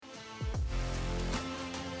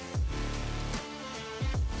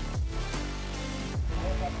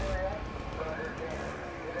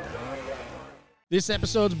This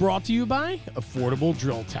episode's brought to you by Affordable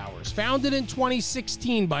Drill Towers. Founded in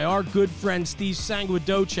 2016 by our good friend Steve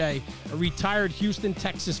Sanguidoce, a retired Houston,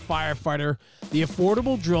 Texas firefighter, the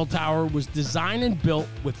Affordable Drill Tower was designed and built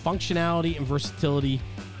with functionality and versatility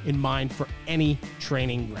in mind for any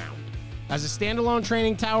training ground. As a standalone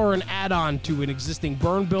training tower and add-on to an existing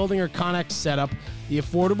burn building or Connex setup, the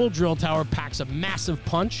Affordable Drill Tower packs a massive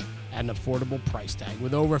punch at an affordable price tag.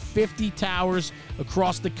 With over 50 towers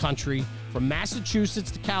across the country, from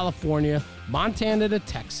Massachusetts to California, Montana to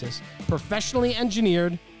Texas, professionally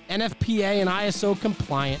engineered, NFPA and ISO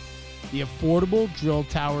compliant, the Affordable Drill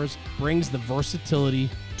Towers brings the versatility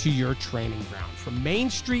to your training ground. From Main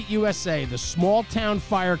Street USA, the small town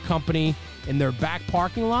fire company in their back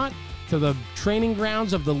parking lot, to the training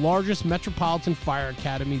grounds of the largest metropolitan fire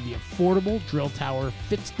academy, the Affordable Drill Tower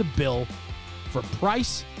fits the bill for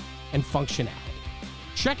price and functionality.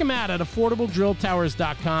 Check them out at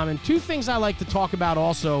affordabledrilltowers.com. And two things I like to talk about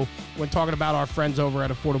also when talking about our friends over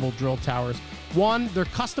at Affordable Drill Towers. One, their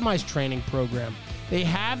customized training program. They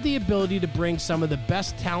have the ability to bring some of the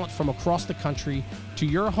best talent from across the country to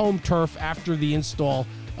your home turf after the install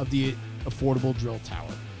of the Affordable Drill Tower.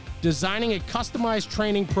 Designing a customized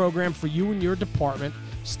training program for you and your department,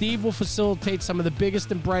 Steve will facilitate some of the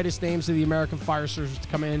biggest and brightest names of the American Fire Service to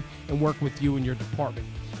come in and work with you and your department.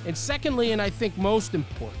 And secondly, and I think most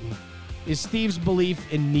important, is Steve's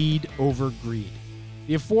belief in need over greed.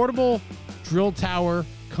 The Affordable Drill Tower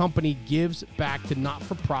company gives back to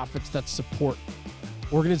not-for-profits that support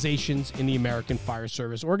organizations in the American Fire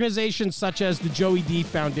Service. Organizations such as the Joey D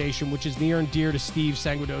Foundation, which is near and dear to Steve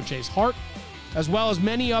Sanguidoce's heart, as well as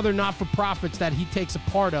many other not-for-profits that he takes a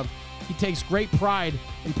part of. He takes great pride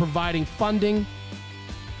in providing funding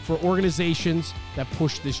for organizations that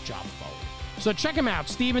push this job forward. So check them out,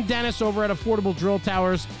 Steve and Dennis over at Affordable Drill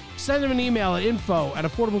Towers. Send them an email at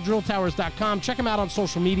info@affordabledrilltowers.com. Check them out on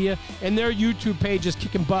social media, and their YouTube page is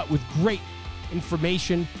kicking butt with great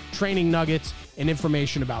information, training nuggets, and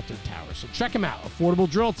information about their towers. So check them out, Affordable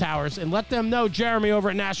Drill Towers, and let them know Jeremy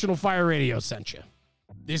over at National Fire Radio sent you.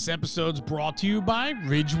 This episode's brought to you by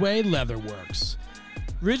Ridgeway Leatherworks.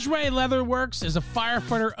 Ridgeway Leatherworks is a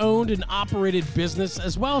firefighter-owned and operated business,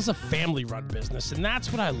 as well as a family-run business, and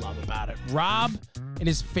that's what I love about it. Rob and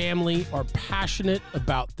his family are passionate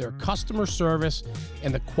about their customer service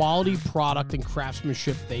and the quality product and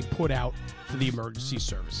craftsmanship they put out for the emergency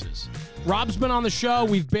services. Rob's been on the show.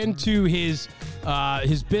 We've been to his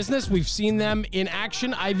business. We've seen them in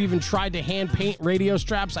action. I've even tried to hand paint radio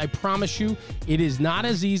straps. I promise you, it is not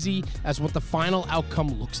as easy as what the final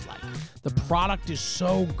outcome looks like. The product is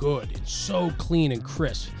so good and so clean and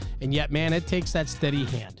crisp, and yet, man, it takes that steady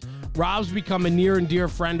hand. Rob's become a near and dear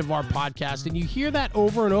friend of our podcast, and you hear that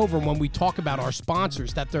over and over when we talk about our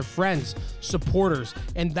sponsors, that they're friends, supporters,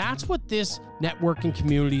 and that's what this networking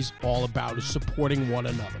community is all about, is supporting one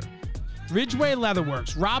another. Ridgeway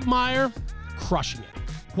Leatherworks, Rob Meyer, crushing it.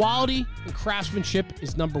 Quality and craftsmanship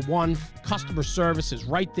is number one. Customer service is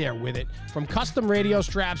right there with it. From custom radio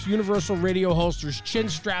straps, universal radio holsters, chin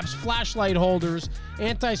straps, flashlight holders,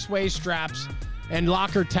 anti-sway straps, and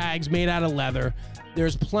locker tags made out of leather,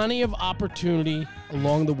 there's plenty of opportunity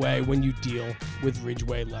along the way when you deal with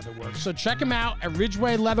Ridgeway Leatherworks. So check them out at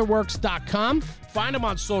ridgewayleatherworks.com. Find them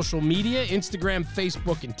on social media, Instagram,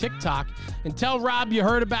 Facebook, and TikTok. And tell Rob you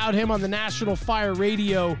heard about him on the National Fire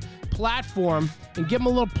Radio platform, and give him a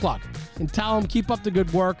little plug and tell him keep up the good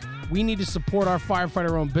work. We need to support our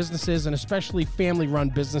firefighter-owned businesses, and especially family-run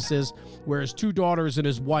businesses, where his two daughters and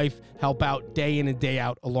his wife help out day in and day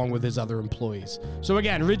out along with his other employees. So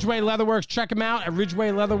again, Ridgeway Leatherworks, check them out at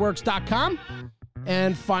ridgewayleatherworks.com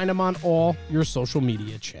and find them on all your social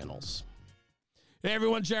media channels. Hey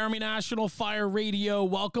everyone, Jeremy, National Fire Radio.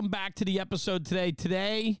 Welcome back to the episode today.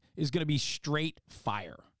 Today is going to be straight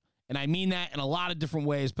fire. And I mean that in a lot of different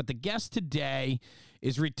ways, but the guest today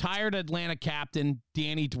is retired Atlanta captain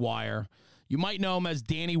Danny Dwyer. You might know him as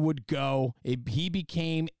Danny Would Go. He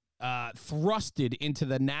became thrusted into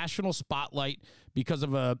the national spotlight because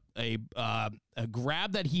of a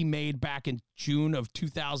grab that he made back in June of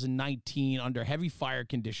 2019 under heavy fire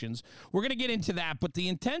conditions. We're going to get into that, but the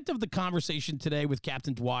intent of the conversation today with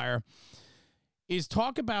Captain Dwyer is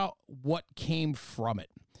talk about what came from it.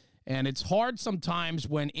 And it's hard sometimes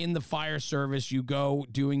when in the fire service you go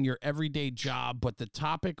doing your everyday job, but the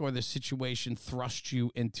topic or the situation thrusts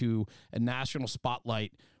you into a national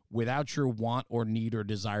spotlight without your want or need or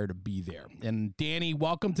desire to be there. And Danny,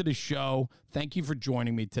 welcome to the show. Thank you for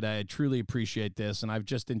joining me today. I truly appreciate this, and I've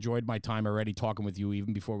just enjoyed my time already talking with you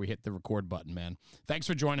even before we hit the record button, man. Thanks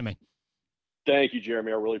for joining me. Thank you,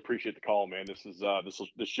 Jeremy. I really appreciate the call, man.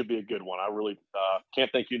 This should be a good one. I really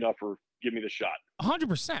can't thank you enough for give me the shot.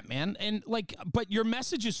 100%, man. And like, but your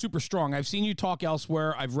message is super strong. I've seen you talk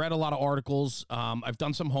elsewhere. I've read a lot of articles. I've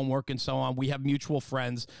done some homework and so on. We have mutual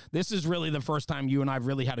friends. This is really the first time you and I've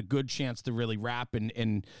really had a good chance to really rap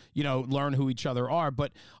and you know, learn who each other are.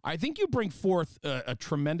 But I think you bring forth a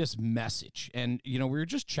tremendous message. And, you know, we were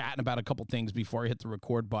just chatting about a couple things before I hit the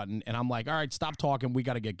record button. And I'm like, all right, stop talking. We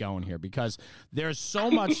got to get going here because there's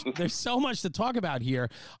so much, there's so much to talk about here.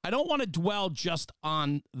 I don't want to dwell just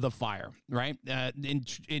on the fire, right? In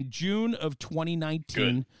June of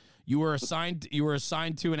 2019, Good. you were assigned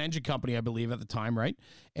to an engine company, I believe, at the time, right?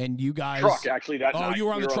 And you guys Truck actually that night. Oh, you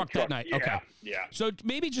were on We the truck that night. Yeah, Okay. Yeah. So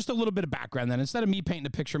maybe just a little bit of background then. Instead of me painting the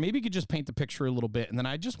picture, maybe you could just paint the picture a little bit, and then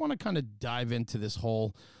I just want to kind of dive into this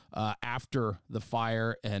whole after the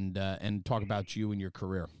fire and talk about you and your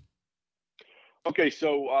career. Okay,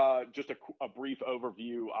 so just a brief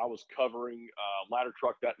overview. I was covering ladder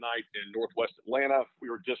truck that night in Northwest Atlanta. We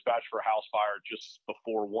were dispatched for a house fire just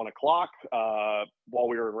before 1 o'clock. While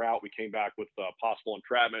we were en route, we came back with possible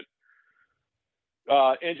entrapment.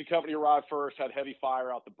 Engine company arrived first, had heavy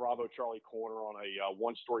fire out the Bravo Charlie corner on a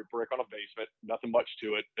one-story brick on a basement. Nothing much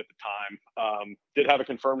to it at the time. Did have a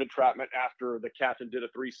confirmed entrapment after the captain did a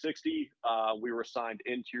 360. We were assigned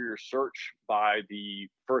interior search by the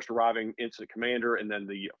first arriving incident commander and then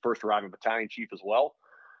the first arriving battalion chief as well.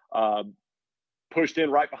 Pushed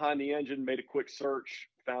in right behind the engine, made a quick search,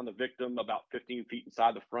 found the victim about 15 feet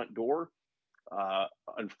inside the front door.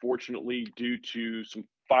 Unfortunately, due to some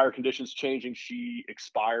fire conditions changing, she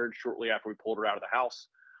expired shortly after we pulled her out of the house.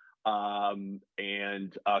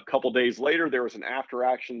 And a couple days later, there was an after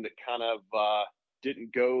action that kind of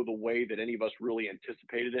didn't go the way that any of us really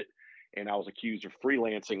anticipated it. And I was accused of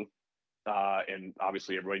freelancing. And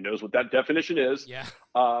obviously, everybody knows what that definition is. Yeah.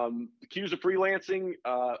 Accused of freelancing.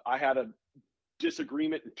 I had a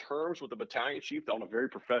disagreement in terms with the battalion chief on a very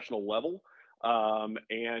professional level.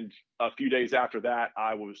 And a few days after that,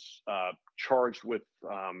 I was charged with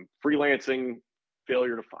freelancing,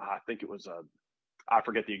 failure to, I think it was, I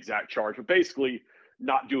forget the exact charge, but basically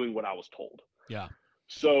not doing what I was told. Yeah.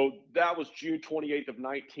 So that was June 28th of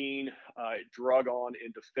 19. It drug on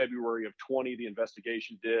into February of 20. The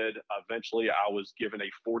investigation did. Eventually, I was given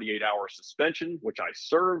a 48-hour suspension, which I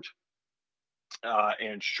served.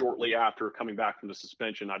 And shortly after coming back from the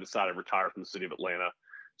suspension, I decided to retire from the city of Atlanta.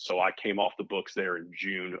 So I came off the books there in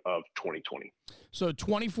June of 2020. So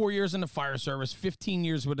 24 years in the fire service, 15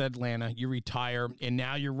 years with Atlanta, you retire, and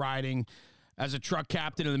now you're riding as a truck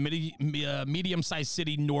captain in the medium-sized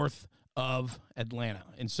city north of Atlanta.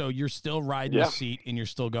 And so you're still riding the seat, and you're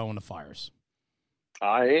still going to fires.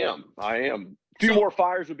 I am. A few more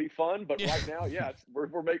fires would be fun, but right now,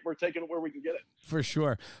 we're taking it where we can get it. For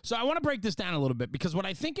sure. So I want to break this down a little bit because what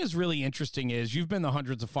I think is really interesting is you've been to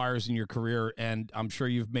hundreds of fires in your career, and I'm sure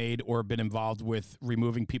you've made or been involved with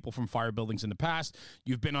removing people from fire buildings in the past.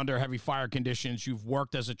 You've been under heavy fire conditions. You've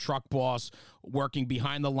worked as a truck boss, working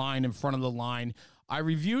behind the line, in front of the line. I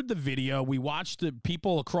reviewed the video. We watched the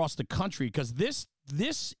people across the country because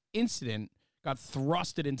this incident got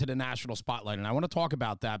thrusted into the national spotlight. And I want to talk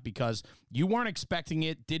about that because you weren't expecting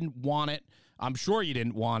it, didn't want it. I'm sure you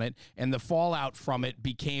didn't want it. And the fallout from it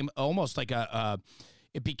became almost like a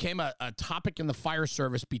topic in the fire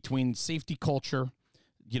service between safety culture,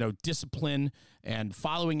 you know, discipline and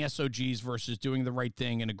following SOGs versus doing the right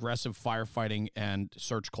thing and aggressive firefighting and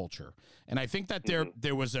search culture. And I think that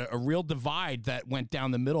there was a real divide that went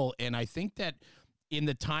down the middle. And I think that in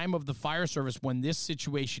the time of the fire service, when this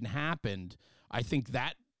situation happened, I think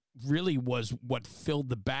that really was what filled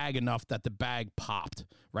the bag enough that the bag popped,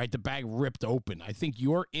 right? The bag ripped open. I think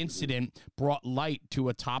your incident brought light to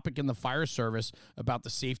a topic in the fire service about the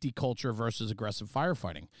safety culture versus aggressive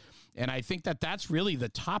firefighting. And I think that that's really the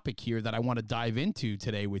topic here that I want to dive into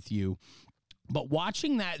today with you. But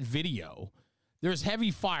watching that video, there's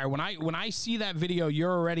heavy fire. When I see that video, you're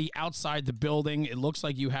already outside the building. It looks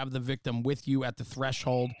like you have the victim with you at the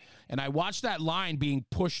threshold. And I watched that line being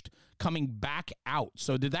pushed coming back out.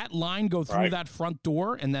 So did that line go through that front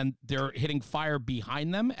door and then they're hitting fire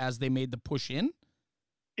behind them as they made the push in?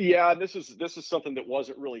 Yeah, this is something that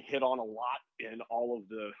wasn't really hit on a lot in all of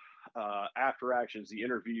the after actions, the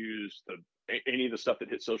interviews, any of the stuff that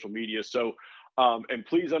hit social media. So, and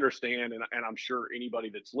please understand, and I'm sure anybody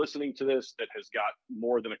that's listening to this that has got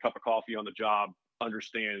more than a cup of coffee on the job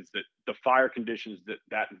understands that the fire conditions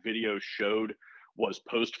that video showed was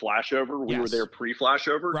post flashover. We were there pre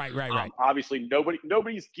flashover. Right. Obviously,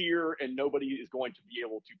 nobody's gear and nobody is going to be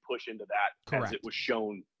able to push into that as it was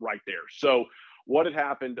shown right there. So what had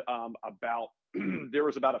happened about there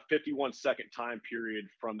was about a 51-second time period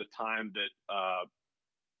from the time that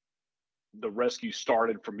the rescue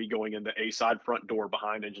started from me going in the A side front door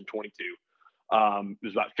behind engine 22. It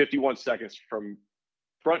was about 51 seconds from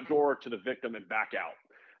front door to the victim and back out.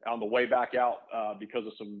 On the way back out, because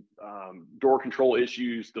of some door control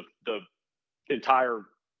issues, the entire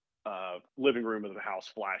living room of the house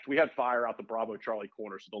flashed. We had fire out the Bravo Charlie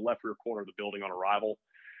corner, so the left rear corner of the building on arrival.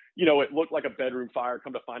 It looked like a bedroom fire.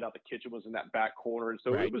 Come to find out, the kitchen was in that back corner, and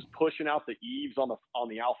so It was pushing out the eaves on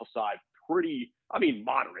the Alpha side pretty,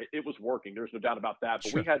 moderate. It was working. There's no doubt about that.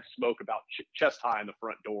 But We had smoke about chest high in the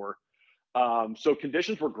front door. So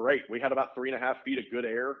conditions were great. We had about 3.5 feet of good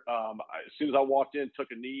air. As soon as I walked in, took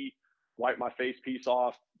a knee, wiped my face piece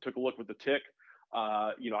off, took a look with the tick.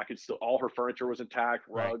 I could still, all her furniture was intact,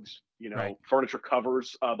 rugs, furniture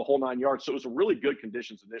covers, the whole 9 yards. So it was really good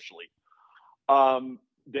conditions initially.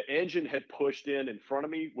 The engine had pushed in front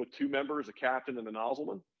of me with two members, a captain and a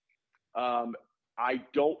nozzleman. I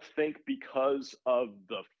don't think because of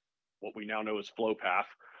what we now know as flow path,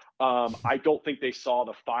 I don't think they saw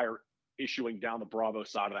the fire issuing down the Bravo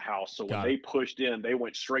side of the house. So when they pushed in, they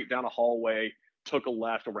went straight down a hallway, took a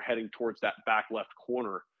left, and were heading towards that back left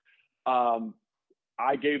corner.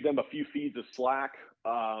 I gave them a few feeds of slack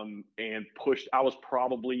and pushed. I was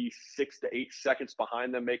probably 6 to 8 seconds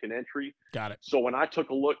behind them making entry. Got it. So when I took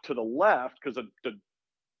a look to the left, because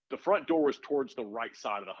the front door was towards the right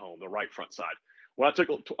side of the home, the right front side. When I took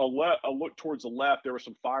a look towards the left, there was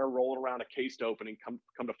some fire rolling around a cased opening.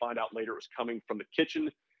 Come to find out later, it was coming from the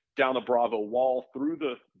kitchen, down the Bravo wall, through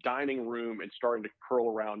the dining room, and starting to curl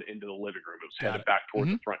around into the living room. It was headed back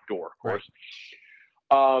towards the front door, of course.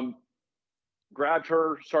 Right. Grabbed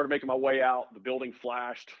her, started making my way out. The building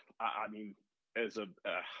flashed. I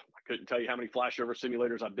couldn't tell you how many flashover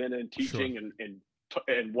simulators I've been in teaching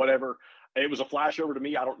and whatever. It was a flashover to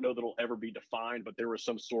me. I don't know that it'll ever be defined, but there was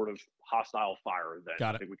some sort of hostile fire event.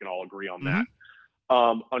 I think we can all agree on that.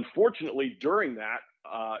 Unfortunately, during that,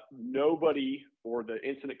 nobody or the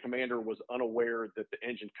incident commander was unaware that the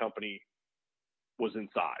engine company was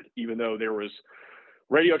inside, even though there was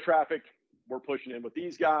radio traffic. We're pushing in with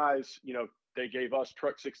these guys. They gave us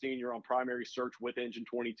truck 16. You're on primary search with engine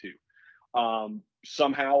 22.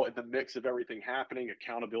 Somehow, in the mix of everything happening,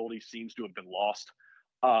 accountability seems to have been lost.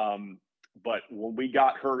 But when we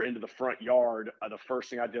got her into the front yard, the first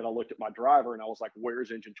thing I did, I looked at my driver and I was like,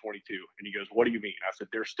 "Where's engine 22?" And he goes, "What do you mean?" I said,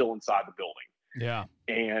 "They're still inside the building." Yeah.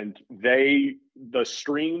 And the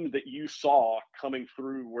stream that you saw coming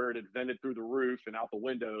through where it had vented through the roof and out the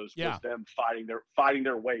windows was them fighting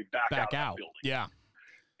their way back out of the building. Yeah.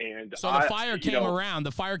 And so the fire came around.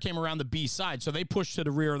 The fire came around the B side. So they pushed to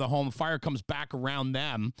the rear of the home. Fire comes back around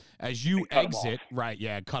them as you exit. Right.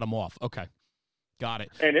 Yeah. Cut them off. Okay. Got it.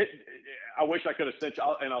 And I wish I could have sent you,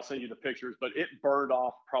 and I'll send you the pictures, but it burned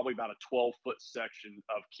off probably about a 12-foot section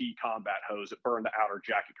of key combat hose. It burned the outer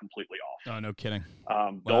jacket completely off. Oh, no kidding.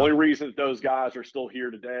 The only reason those guys are still here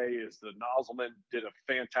today is the nozzleman did a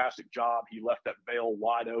fantastic job. He left that bail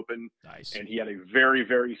wide open. Nice. And he had a very,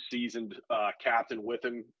 very seasoned captain with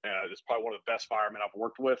him. It's probably one of the best firemen I've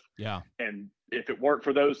worked with. Yeah. And if it weren't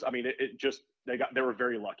for those, they were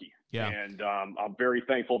very lucky. Yeah. And I'm very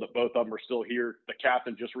thankful that both of them are still here. The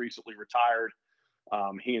captain just recently retired.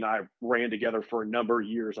 He and I ran together for a number of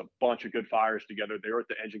years, a bunch of good fires together. They were at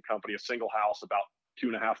the engine company, a single house about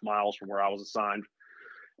 2.5 miles from where I was assigned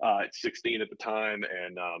at 16 at the time.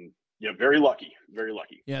 And very lucky, very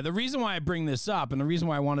lucky. Yeah, the reason why I bring this up and the reason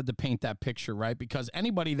why I wanted to paint that picture, right? Because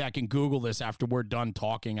anybody that can Google this after we're done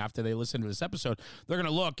talking, after they listen to this episode, they're going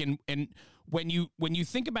to look and when you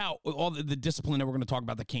think about all the discipline that we're going to talk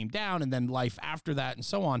about that came down and then life after that and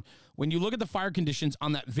so on, when you look at the fire conditions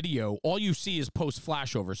on that video, all you see is post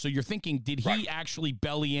flashover. So you're thinking, did he actually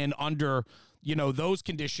belly in under those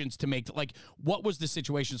conditions to make, what was the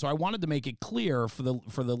situation? So I wanted to make it clear for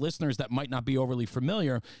the listeners that might not be overly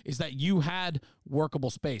familiar is that you had workable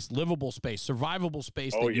space, livable space, survivable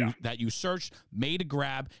space that you searched, made a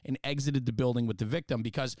grab, and exited the building with the victim.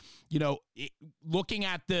 Because, looking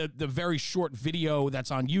at the very short video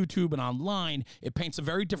that's on YouTube and online, it paints a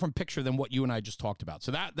very different picture than what you and I just talked about.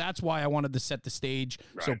 So that's why I wanted to set the stage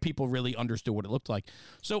so people really understood what it looked like.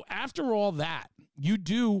 So after all that, you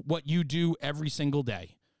do what you do every single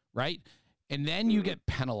day, right? And then you get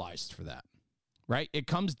penalized for that, right? It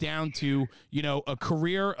comes down to, a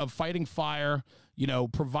career of fighting fire,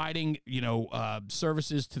 providing,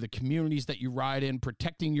 services to the communities that you ride in,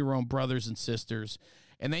 protecting your own brothers and sisters.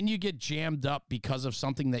 And then you get jammed up because of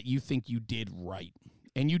something that you think you did right.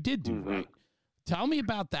 And you did do right. Tell me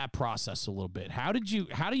about that process a little bit. How do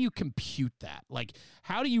you compute that? Like,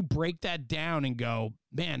 how do you break that down and go,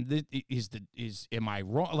 man, am I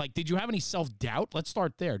wrong? Like, did you have any self-doubt? Let's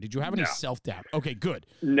start there. Did you have any self-doubt? Okay, good.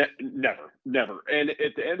 Never. And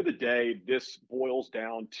at the end of the day, this boils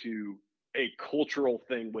down to a cultural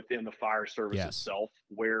thing within the fire service itself,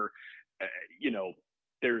 where,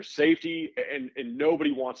 there's safety and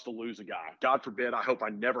nobody wants to lose a guy. God forbid. I hope I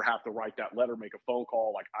never have to write that letter, make a phone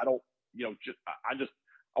call. Like, I don't,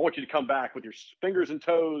 I want you to come back with your fingers and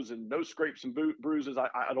toes and no scrapes and bruises.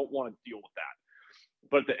 I don't want to deal with that.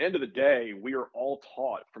 But at the end of the day, we are all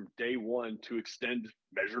taught from day one to extend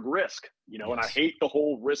measured risk, and I hate the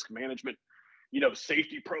whole risk management,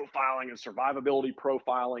 safety profiling and survivability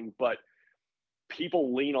profiling, but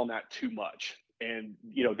people lean on that too much. And,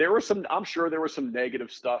 I'm sure there was some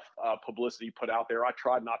negative stuff, publicity put out there. I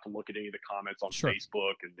tried not to look at any of the comments on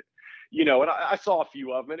Facebook and, and I saw a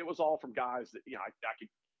few of them, and it was all from guys that,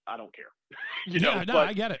 I don't care, but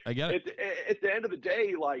I get it. At the end of the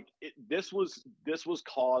day, like this was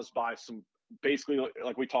caused by some, basically,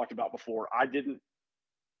 like we talked about before. I didn't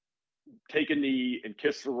take a knee and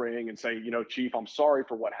kiss the ring and say, Chief, I'm sorry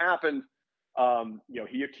for what happened.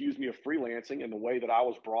 He accused me of freelancing, and the way that I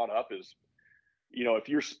was brought up is,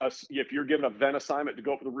 if you're given a vent assignment to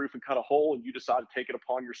go up to the roof and cut a hole, and you decide to take it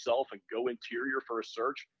upon yourself and go interior for a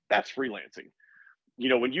search, that's freelancing.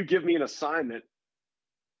 When you give me an assignment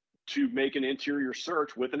to make an interior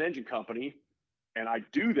search with an engine company, and I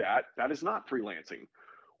do that, that is not freelancing.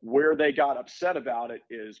 Where they got upset about it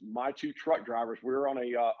is my two truck drivers. We're on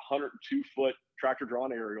a 102-foot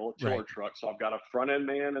tractor-drawn aerial, a tiller truck. So I've got a front-end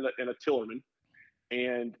man and a tillerman.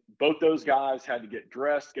 And both those guys had to get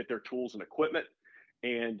dressed, get their tools and equipment.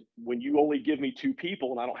 And when you only give me two people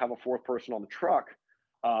and I don't have a fourth person on the truck,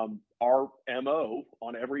 our MO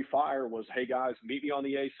on every fire was, hey guys, meet me on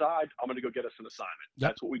the A side. I'm going to go get us an assignment. Yep.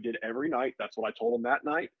 That's what we did every night. That's what I told them that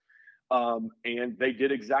night. And they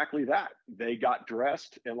did exactly that. They got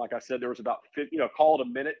dressed. And like I said, there was about 50, call it a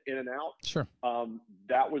minute in and out. Sure.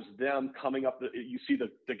 That was them coming up. You see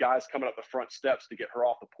the guys coming up the front steps to get her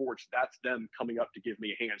off the porch. That's them coming up to give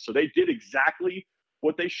me a hand. So they did exactly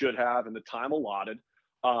what they should have in the time allotted.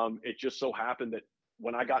 It just so happened that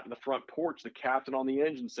when I got in the front porch, the captain on the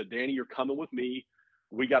engine said, Danny, you're coming with me.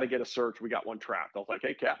 We got to get a search. We got one trapped. I was like,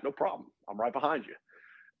 hey, Cap, no problem. I'm right behind you.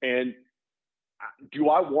 And do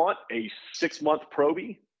I want a 6-month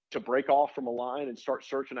probie to break off from a line and start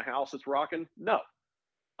searching a house that's rocking? No.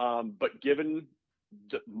 But given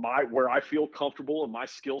where I feel comfortable and my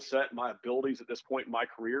skill set, my abilities at this point in my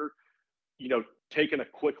career, taking a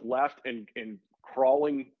quick left and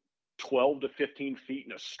crawling 12 to 15 feet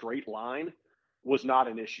in a straight line was not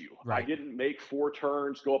an issue. Right. I didn't make 4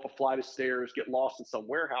 turns, go up a flight of stairs, get lost in some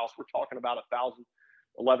warehouse. We're talking about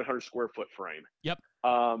 1,100 square foot frame. Yep.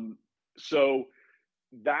 So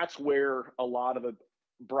that's where a lot of the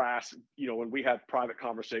brass, when we had private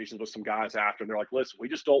conversations with some guys after, and they're like, listen, we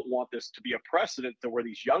just don't want this to be a precedent to where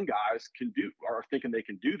these young guys are thinking they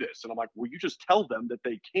can do this. And I'm like, well, you just tell them that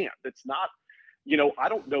they can't. That's not, I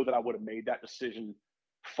don't know that I would have made that decision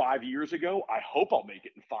 5 years ago. I hope I'll make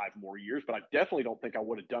it in 5 more years, but I definitely don't think I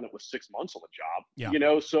would have done it with 6 months on the job.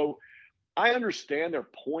 Yeah. So I understand their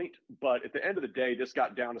point, but at the end of the day, this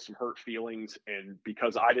got down to some hurt feelings. And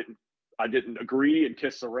because I didn't agree and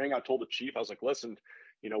kiss the ring, I told the chief, I was like, listen,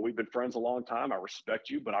 we've been friends a long time. I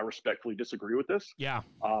respect you, but I respectfully disagree with this. Yeah.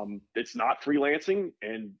 It's not freelancing.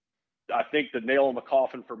 And I think the nail in the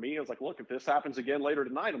coffin for me is like, look, if this happens again later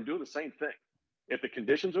tonight, I'm doing the same thing. If the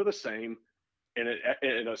conditions are the same and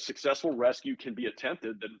a successful rescue can be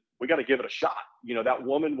attempted, then we got to give it a shot. That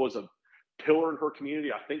woman was a pillar in her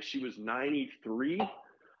community. I think she was 93,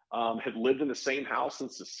 had lived in the same house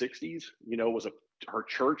since the 60s, her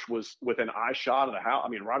church was within eye shot of the house. I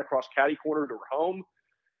mean, right across catty corner to her home.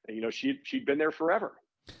 And, she'd been there forever.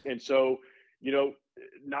 And so,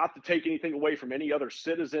 not to take anything away from any other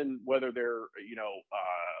citizen, whether they're,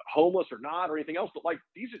 homeless or not or anything else, but like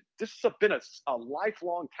this has been a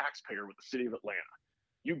lifelong taxpayer with the city of Atlanta.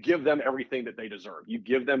 You give them everything that they deserve. You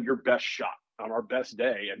give them your best shot on our best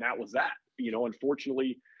day. And that was that.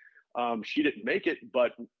 Unfortunately, she didn't make it,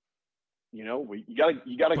 but you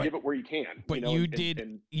gotta give it where you can. But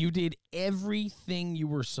you did everything you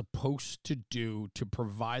were supposed to do to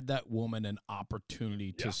provide that woman an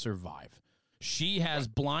opportunity to survive. She has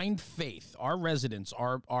blind faith. Our residents,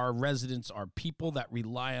 our people that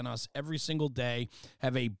rely on us every single day,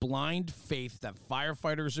 have a blind faith that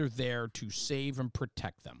firefighters are there to save and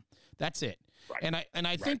protect them. That's it. Right. And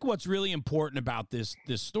I think what's really important about this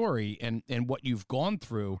story and what you've gone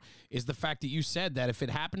through is the fact that you said that if it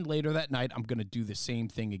happened later that night, I'm going to do the same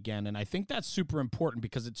thing again. And I think that's super important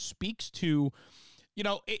because it speaks to,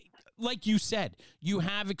 like you said, you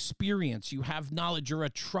have experience, you have knowledge. You're a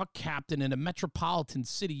truck captain in a metropolitan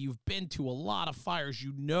city. You've been to a lot of fires.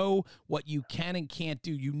 You know what you can and can't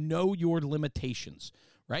do. You know your limitations,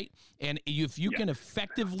 right? And if you can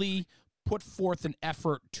effectively put forth an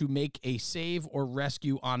effort to make a save or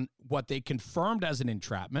rescue on what they confirmed as an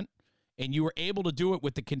entrapment, and you were able to do it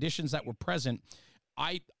with the conditions that were present,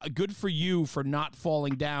 good for you for not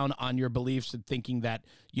falling down on your beliefs and thinking that,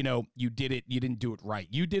 you didn't do it right.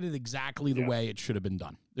 You did it exactly the way it should have been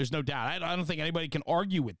done. There's no doubt. I don't think anybody can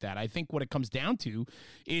argue with that. I think what it comes down to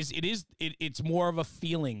is it's more of a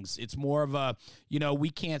feelings. It's more of a, we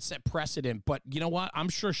can't set precedent, but you know what? I'm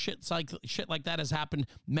sure shit like that has happened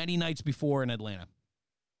many nights before in Atlanta.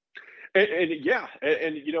 And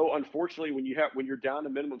unfortunately, when you're down to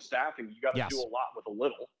minimum staffing, you got to do a lot with a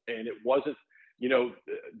little, and it wasn't.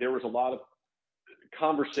 There was a lot of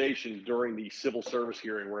conversation during the civil service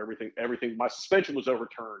hearing where everything, my suspension was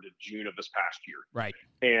overturned in June of this past year. Right.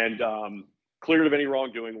 And cleared of any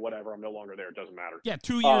wrongdoing, whatever. I'm no longer there. It doesn't matter. Yeah.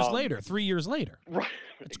 2 years later, 3 years later. Right.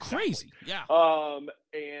 It's crazy. Yeah.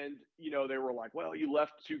 And they were like, well, you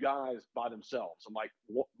left two guys by themselves. I'm like,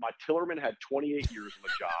 my tillerman had 28 years on the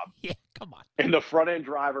job. Yeah. Come on. And the front end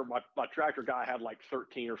driver, my tractor guy had like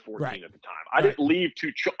 13 or 14 at the time. I didn't leave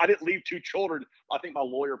two children. I think my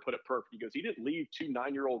lawyer put it perfect. He goes, he didn't leave 2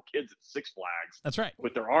 9-year-old kids at Six Flags. That's right.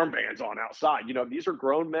 With their armbands on outside. These are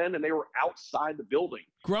grown men and they were outside the building.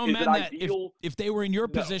 Grown men that if they were in your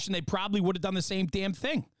position, they probably would have done the same damn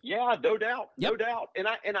thing. Yeah, no doubt. No doubt. And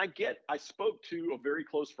I spoke to a very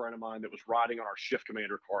close friend of mine that was riding on our shift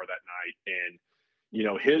commander car that night.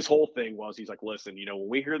 And his whole thing was, he's like, listen, when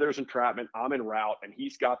we hear there's entrapment, I'm en route, and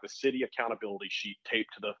he's got the city accountability sheet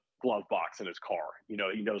taped to the glove box in his car.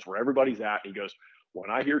 He knows where everybody's at. And he goes, when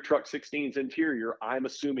I hear Truck 16's interior, I'm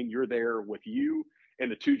assuming you're there with you and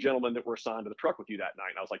the 2 gentlemen that were assigned to the truck with you that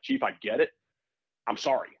night. And I was like, Chief, I get it. I'm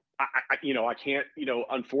sorry. I can't,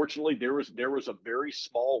 unfortunately there was a very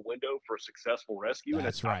small window for a successful rescue.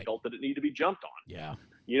 That's and I felt that it needed to be jumped on. Yeah.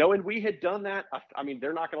 And we had done that. I mean,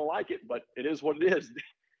 they're not going to like it, but it is what it is.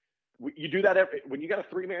 You do that when you got a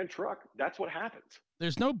 3-man truck, that's what happens.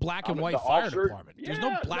 There's no black and white fire department. There's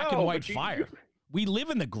no black and white fire. We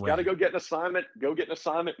live in the gray. You got to go get an assignment,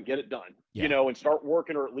 and get it done, and start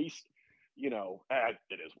working, or at least, it is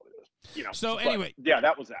what it is. So anyway,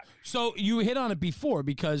 that was that. So you hit on it before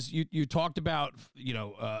because you talked about,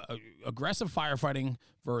 aggressive firefighting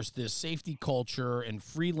versus this safety culture and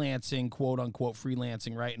freelancing, quote unquote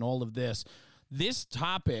freelancing, right? And all of this. This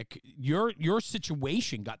topic, your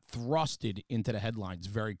situation got thrusted into the headlines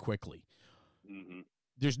very quickly. Mm-hmm.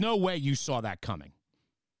 There's no way you saw that coming.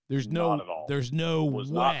 Not at all. There's no way.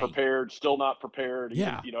 Was not prepared. Still not prepared.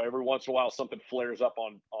 Yeah. Even, every once in a while something flares up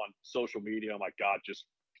on social media. I'm like, God, just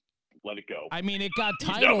let it go. I mean, it got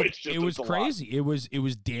titled. It was crazy. It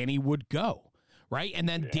was Danny would go, right? And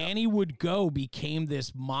then Danny would go became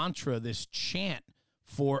this mantra, this chant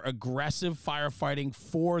for aggressive firefighting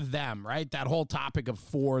for them, right? That whole topic of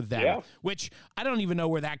for them, which I don't even know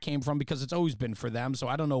where that came from because it's always been for them. So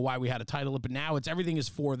I don't know why we had to title it, but now everything is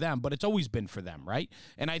for them, but it's always been for them, right?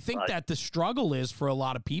 And I think that the struggle is for a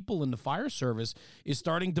lot of people in the fire service is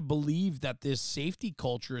starting to believe that this safety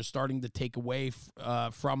culture is starting to take away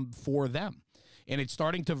from for them. And it's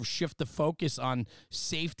starting to shift the focus on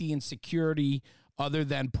safety and security other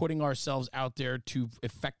than putting ourselves out there to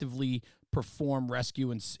effectively perform rescue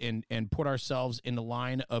and put ourselves in the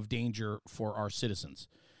line of danger for our citizens.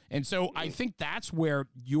 And so I think that's where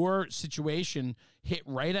your situation hit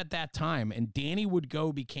right at that time. And Danny would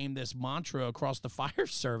go became this mantra across the fire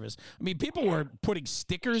service. I mean, people were putting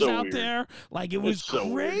stickers out there. Like it was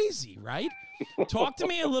crazy, right? Talk to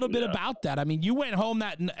me a little bit about that. I mean, you went home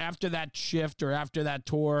after that shift or after that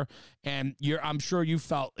tour, and I'm sure you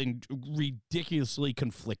felt ridiculously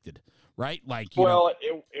conflicted, right? Like,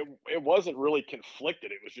 it wasn't really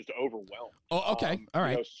conflicted. It was just overwhelmed. Oh, okay. All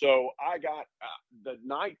right. So I got the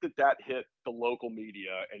night that hit the local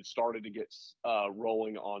media and started to get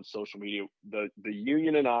rolling on social media. The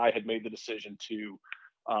union and I had made the decision to.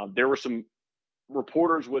 There were some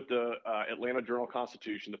reporters with the Atlanta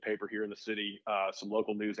Journal-Constitution, the paper here in the city, some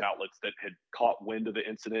local news outlets that had caught wind of the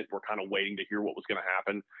incident, were kind of waiting to hear what was going to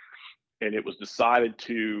happen. And it was decided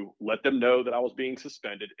to let them know that I was being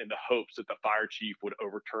suspended in the hopes that the fire chief would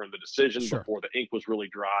overturn the decision before the ink was really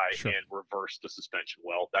dry and reverse the suspension.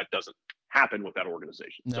 Well, that doesn't happen with that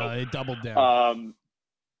organization. No, it doubled down.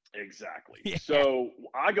 Exactly. Yeah. So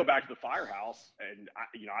I go back to the firehouse, and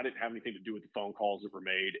I didn't have anything to do with the phone calls that were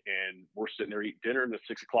made, and we're sitting there eating dinner, and the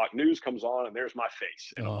 6 o'clock news comes on, and there's my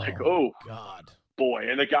face, and I'm like, Oh my oh God. boy.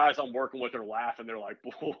 And the guys I'm working with are laughing. They're like,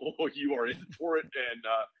 boy, you are in for it. And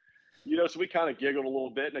so we kind of giggled a little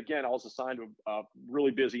bit. And again, I was assigned to a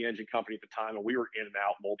really busy engine company at the time, and we were in and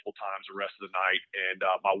out multiple times the rest of the night. And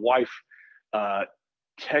my wife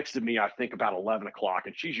texted me, I think about 11 o'clock,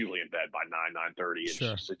 and she's usually in bed by 9:30. And she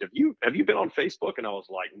Sure. said, have you been on Facebook? And I was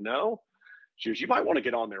like, no. She goes, you might want to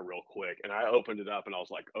get on there real quick. And I opened it up, and I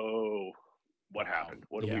was like, oh, what Wow. happened?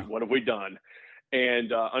 Yeah. What have we done?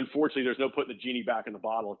 And unfortunately, there's no putting the genie back in the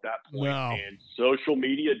bottle at that point. No. And social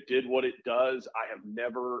media did what it does. I have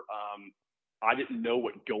never, I didn't know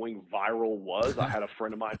what going viral was. I had a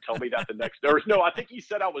friend of mine tell me that the next day. I think he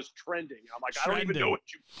said I was trending. I'm like, Trending.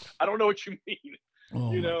 I don't know what you mean.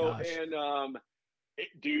 Oh my gosh. And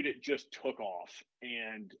it just took off.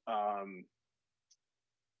 And I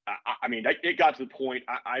mean, it got to the point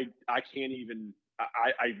I can't even.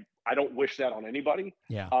 I don't wish that on anybody.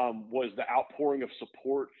 Yeah. Was the outpouring of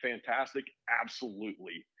support fantastic?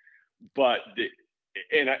 Absolutely. But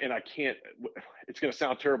I can't. It's going to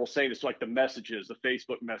sound terrible saying this. Like the messages, the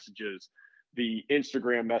Facebook messages, the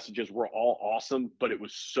Instagram messages were all awesome, but it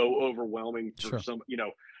was so overwhelming for Sure.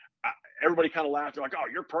 everybody kind of laughed. They're like, "Oh,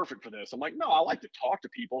 you're perfect for this." I'm like, "No, I like to talk to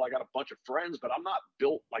people. I got a bunch of friends, but I'm not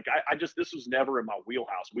built like this was never in my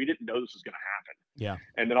wheelhouse. We didn't know this was going to happen." Yeah.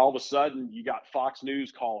 And then all of a sudden, you got Fox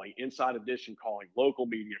News calling, Inside Edition calling, local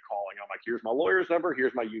media calling. I'm like, "Here's my lawyer's number.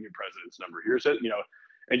 Here's my union president's number. Here's it."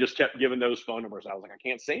 And just kept giving those phone numbers. I was like, I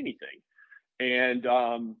can't say anything.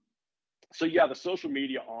 And so yeah, the social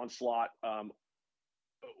media onslaught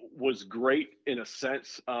was great in a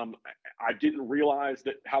sense. I didn't realize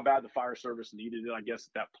that how bad the fire service needed it, I guess,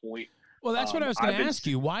 at that point. Well, that's what I was going to ask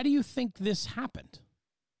you. Why do you think this happened?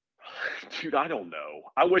 Dude, I don't know.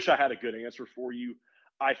 I wish I had a good answer for you.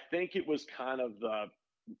 I think it was kind of the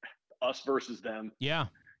us versus them. Yeah.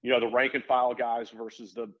 The rank and file guys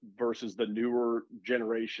versus the newer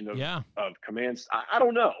generation of commands. I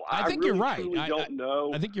don't know. I think really, you're right. Truly don't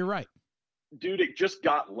know. I think you're right. Dude, it just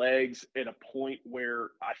got legs at a point where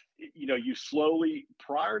you slowly,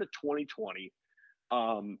 prior to 2020,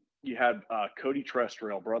 you had Cody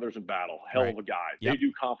Trestrail, Brothers in Battle, hell of a guy. Yep. They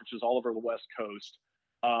do conferences all over the West Coast.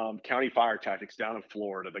 County Fire Tactics down in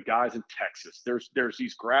Florida, the guys in Texas. There's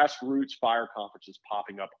these grassroots fire conferences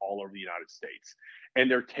popping up all over the United States,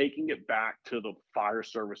 and they're taking it back to the fire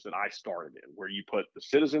service that I started in, where you put the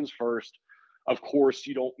citizens first. Of course,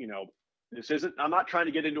 you don't. This isn't. I'm not trying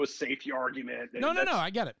to get into a safety argument. No.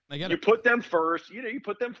 I get it. You put them first. You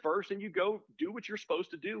put them first, and you go do what you're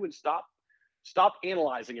supposed to do, and stop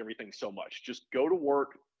analyzing everything so much. Just go to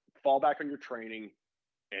work, fall back on your training,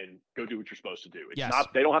 and go do what you're supposed to do.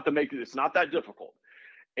 They don't have to make it. It's not that difficult.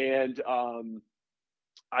 And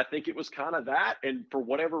I think it was kind of that. And for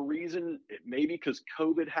whatever reason, maybe because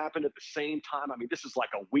COVID happened at the same time. I mean, this is like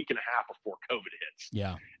a week and a half before COVID hits.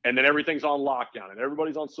 Yeah. And then everything's on lockdown and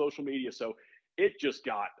everybody's on social media. So it just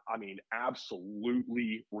got,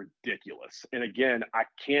 absolutely ridiculous. And again,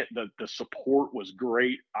 the support was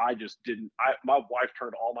great. I just didn't, my wife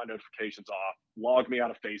turned all my notifications off, logged me out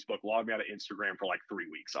of Facebook, logged me out of Instagram for like 3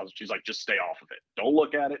 weeks. She's like, just stay off of it. Don't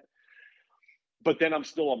look at it. But then I'm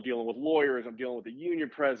dealing with lawyers. I'm dealing with the union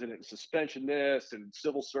president and suspension this and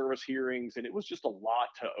civil service hearings. And it was just a lot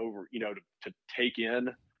to take in.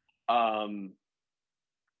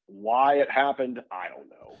 Why it happened, I don't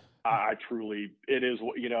know. It is,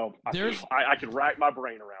 I could rack my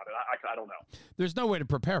brain around it. I don't know. There's no way to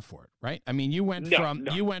prepare for it, right? I mean, you went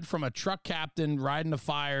from a truck captain riding the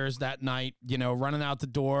fires that night, running out the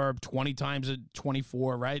door 20 times at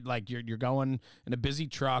 24, right? Like you're going in a busy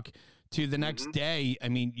truck to the next day. I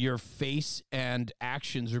mean, your face and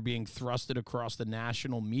actions are being thrusted across the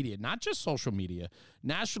national media, not just social media,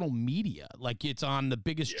 national media. Like it's on the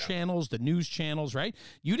biggest channels, the news channels, right?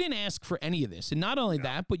 You didn't ask for any of this. And not only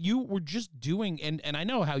that, but you were just doing, and I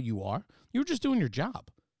know how you are, you were just doing your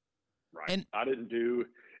job. Right. And I didn't do,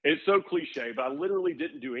 it's so cliche, but I literally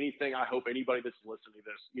didn't do anything. I hope anybody that's listening to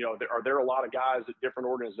this, are there a lot of guys at different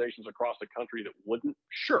organizations across the country that wouldn't?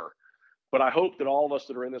 Sure. But I hope that all of us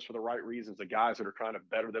that are in this for the right reasons, the guys that are trying to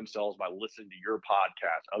better themselves by listening to your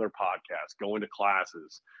podcast, other podcasts, going to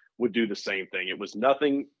classes, would do the same thing. It was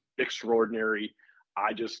nothing extraordinary.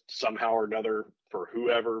 I just somehow or another, for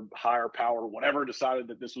whoever, higher power, whatever, decided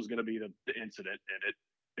that this was going to be the incident, and it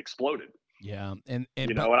exploded. Yeah. And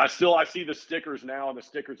I see the stickers now, and the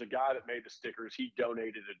stickers, a guy that made the stickers, he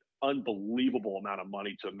donated an unbelievable amount of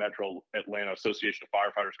money to Metro Atlanta Association of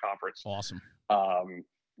Firefighters Conference. Awesome.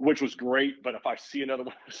 which was great. But if I see another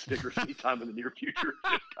one of those stickers anytime in the near future,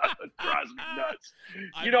 it just kind of drives me nuts.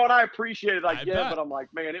 And I appreciate it, I get, but I'm like,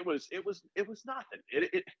 man, it was nothing.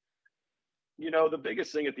 The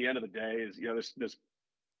biggest thing at the end of the day is, this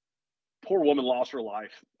poor woman lost her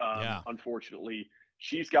life. Unfortunately,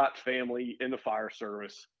 she's got family in the fire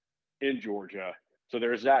service in Georgia. So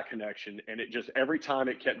there's that connection. And it just, every time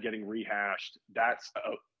it kept getting rehashed,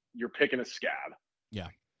 you're picking a scab. Yeah.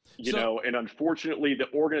 And unfortunately,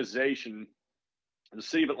 the organization, the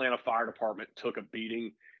City of Atlanta Fire Department, took a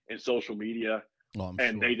beating in social media,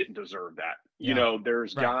 and they didn't deserve that. Yeah.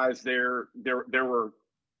 There's guys there. There were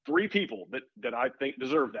 3 people that I think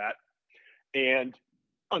deserve that. And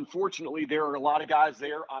unfortunately, there are a lot of guys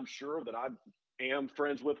there, I'm sure, that I was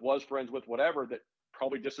friends with, whatever, that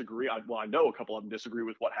probably disagree. I know a couple of them disagree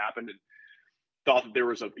with what happened and thought that there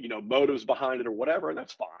was motives behind it or whatever, and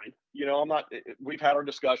that's fine. We've had our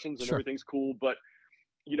discussions and everything's cool, but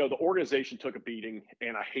the organization took a beating,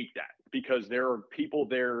 and I hate that, because there are people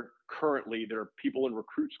there currently, there are people in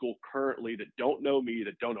recruit school currently that don't know me,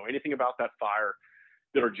 that don't know anything about that fire,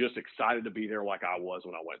 that are just excited to be there like I was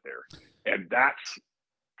when I went there. And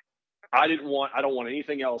I don't want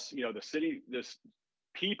anything else. The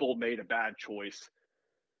people made a bad choice.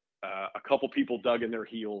 A couple people dug in their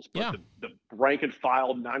heels, but the rank and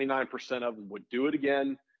file, 99% of them would do it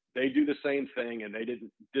again. They do the same thing, and they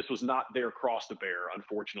didn't. This was not their cross to bear,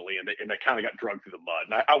 unfortunately, and they kind of got dragged through the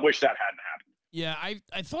mud. And I wish that hadn't happened. Yeah,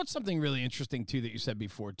 I thought something really interesting too that you said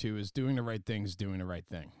before too is doing the right thing is doing the right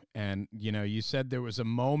thing. And you said there was a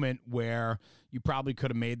moment where you probably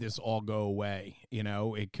could have made this all go away.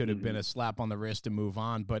 It could have been a slap on the wrist and move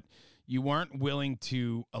on, but you weren't willing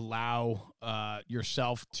to allow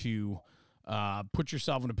yourself to put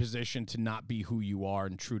yourself in a position to not be who you are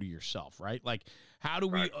and true to yourself, right? Like, how do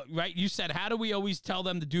we, right? You said, how do we always tell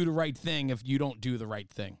them to do the right thing if you don't do the right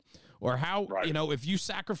thing? Or how, if you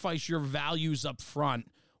sacrifice your values up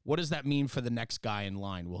front, what does that mean for the next guy in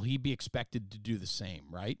line? Will he be expected to do the same,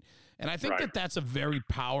 right? And I think that's a very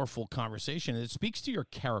powerful conversation. It speaks to your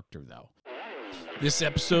character, though. This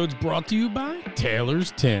episode's brought to you by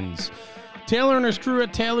Taylor's Tins. Taylor and his crew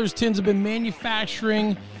at Taylor's Tins have been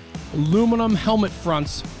manufacturing aluminum helmet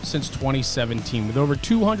fronts since 2017. With over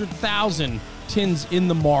 200,000 tins in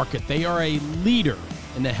the market, they are a leader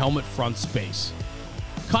in the helmet front space.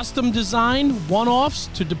 Custom design, one-offs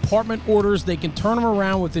to department orders, they can turn them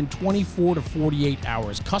around within 24 to 48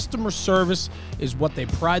 hours. Customer service is what they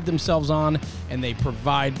pride themselves on, and they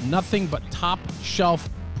provide nothing but top-shelf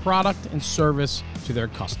product and service to their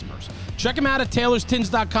customers. Check them out at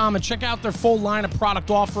taylorstins.com and check out their full line of product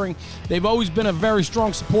offering. They've always been a very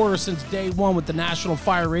strong supporter since day one with the National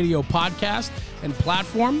Fire Radio podcast and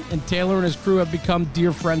platform, and Taylor and his crew have become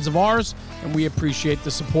dear friends of ours, and we appreciate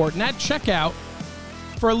the support. And at checkout,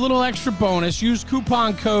 for a little extra bonus, use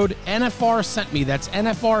coupon code NFR Sent Me. That's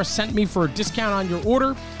NFR Sent Me for a discount on your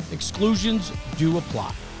order. Exclusions do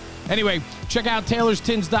apply. Anyway, check out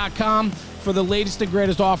taylorstins.com for the latest and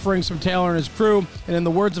greatest offerings from Taylor and his crew. And in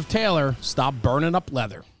the words of Taylor, stop burning up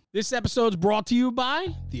leather. This episode's brought to you by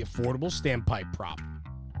the Affordable Standpipe Prop.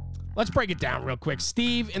 Let's break it down real quick.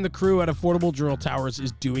 Steve and the crew at Affordable Drill Towers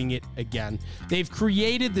is doing it again. They've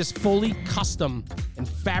created this fully custom and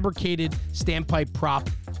fabricated standpipe prop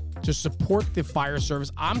to support the fire service.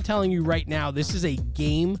 I'm telling you right now, this is a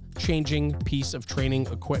game-changing piece of training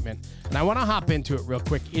equipment. And I want to hop into it real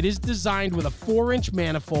quick. It is designed with a 4-inch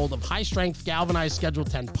manifold of high-strength galvanized Schedule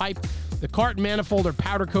 10 pipe. The cart and manifold are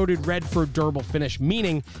powder-coated red for a durable finish,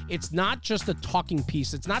 meaning it's not just a talking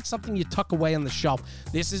piece. It's not something you tuck away on the shelf.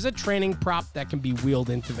 This is a training prop that can be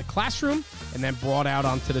wheeled into the classroom and then brought out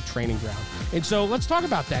onto the training ground. And so let's talk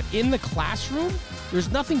about that. In the classroom,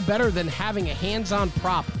 there's nothing better than having a hands-on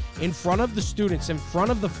prop in front of the students, in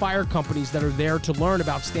front of the fire companies that are there to learn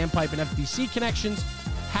about standpipe and FDC connections.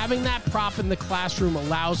 Having that prop in the classroom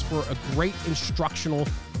allows for a great instructional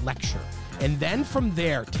lecture. And then from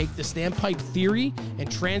there, take the standpipe theory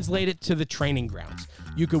and translate it to the training grounds.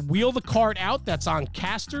 You could wheel the cart out that's on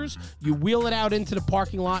casters, you wheel it out into the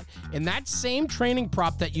parking lot, and that same training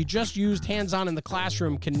prop that you just used hands-on in the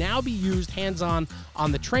classroom can now be used hands-on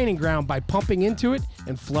on the training ground by pumping into it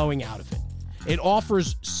and flowing out of it. It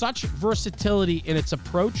offers such versatility in its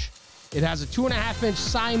approach. It has a 2.5-inch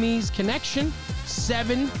Siamese connection,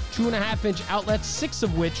 7 2.5-inch outlets, 6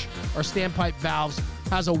 of which are standpipe valves,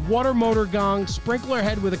 has a water motor gong, sprinkler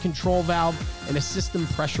head with a control valve, and a system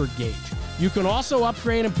pressure gauge. You can also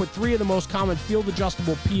upgrade and put 3 of the most common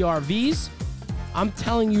field-adjustable PRVs. I'm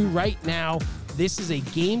telling you right now, this is a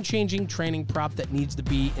game-changing training prop that needs to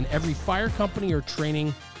be in every fire company or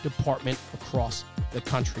training department across the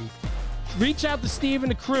country. Reach out to Steve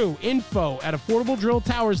and the crew,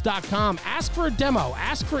 info@affordabledrilltowers.com. Ask for a demo,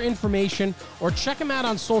 ask for information, or check them out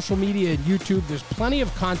on social media and YouTube. There's plenty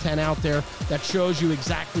of content out there that shows you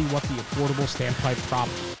exactly what the affordable standpipe prop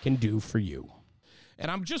can do for you. And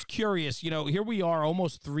I'm just curious, here we are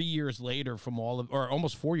almost 3 years later or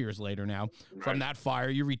almost 4 years later now from that fire.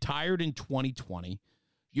 You retired in 2020.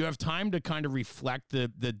 You have time to kind of reflect. The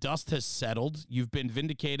dust has settled. You've been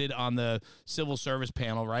vindicated on the civil service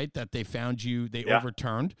panel, right? That they found you, they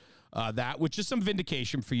overturned that, which is some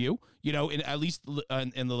vindication for you, at least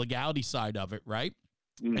in the legality side of it, right?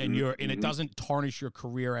 Mm-hmm. And it doesn't tarnish your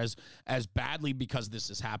career as badly because this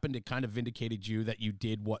has happened. It kind of vindicated you that you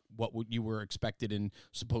did what you were expected and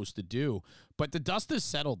supposed to do. But the dust has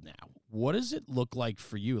settled now. What does it look like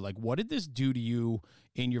for you? Like, what did this do to you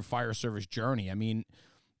in your fire service journey? I mean,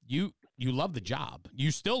 you love the job.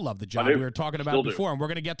 You still love the job. We were talking about it before, and we're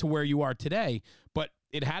going to get to where you are today. But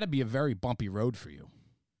it had to be a very bumpy road for you.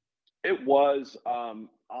 It was.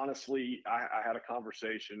 Honestly, I had a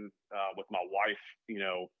conversation with my wife,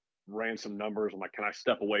 ran some numbers. I'm like, can I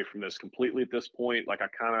step away from this completely at this point? Like, I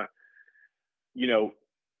kind of,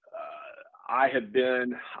 I had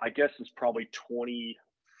been, I guess it's probably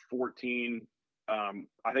 2014.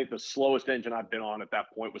 I think the slowest engine I've been on at that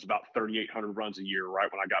point was about 3,800 runs a year, right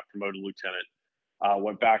when I got promoted to lieutenant.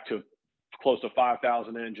 Went back to close to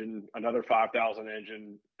 5,000 engine, another 5,000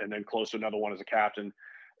 engine, and then close to another one as a captain.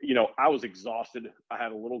 I was exhausted. I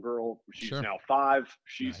had a little girl. She's now 5.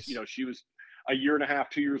 She's, Nice. She was a year and a half,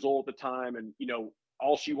 2 years old at the time. And,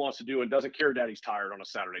 all she wants to do and doesn't care daddy's tired on a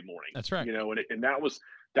Saturday morning. That's right. And that was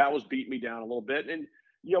beating me down a little bit. And,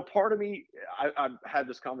 part of me, I've had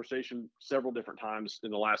this conversation several different times in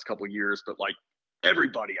the last couple of years, but like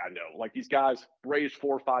everybody I know, like these guys raised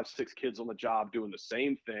 4, 5, 6 kids on the job doing the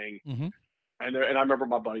same thing. Mm-hmm. And I remember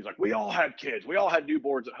my buddies like, we all had kids, we all had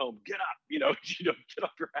newborns at home. Get up, get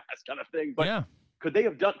up your ass, kind of thing. But could they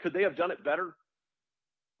have done it better?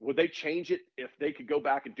 Would they change it if they could go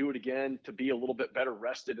back and do it again to be a little bit better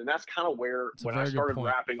rested? And that's kind of where when I started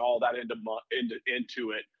wrapping all that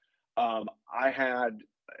into it, I had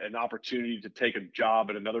an opportunity to take a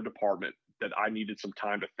job at another department that I needed some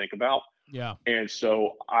time to think about. Yeah. And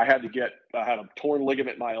so I had a torn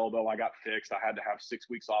ligament in my elbow. I got fixed. I had to have 6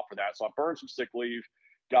 weeks off for that. So I burned some sick leave,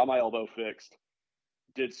 got my elbow fixed,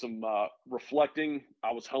 did some reflecting.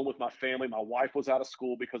 I was home with my family. My wife was out of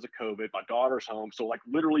school because of COVID. My daughter's home. So like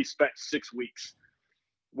literally spent 6 weeks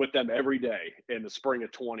with them every day in the spring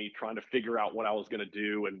of 20, trying to figure out what I was going to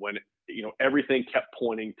do. And when, everything kept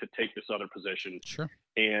pointing to take this other position. Sure.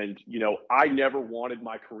 And, I never wanted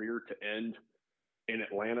my career to end in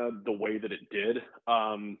Atlanta the way that it did.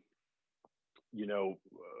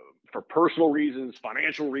 For personal reasons,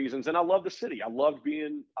 financial reasons. And I love the city. I loved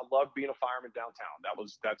being a fireman downtown.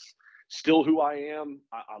 That's still who I am.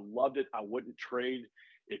 I loved it. I wouldn't trade.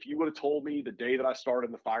 If you would have told me the day that I started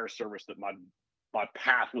in the fire service that my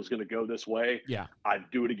path was going to go this way,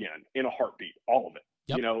 I'd do it again in a heartbeat, all of it.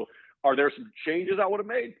 Yep. Are there some changes I would have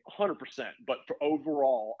made? 100%. But for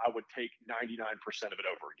overall, I would take 99% of it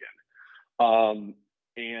over again.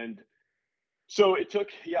 And so it took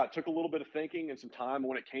a little bit of thinking and some time.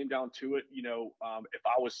 When it came down to it, if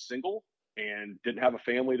I was single and didn't have a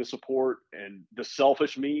family to support, and the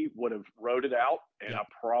selfish me would have wrote it out, and I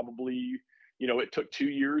probably, it took 2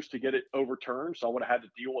 years to get it overturned. So I would have had to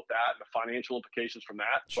deal with that and the financial implications from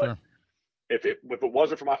that. Sure. But if it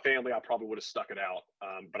wasn't for my family, I probably would have stuck it out.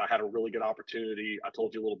 But I had a really good opportunity. I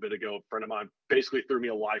told you a little bit ago, a friend of mine basically threw me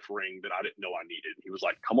a life ring that I didn't know I needed. He was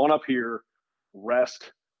like, come on up here,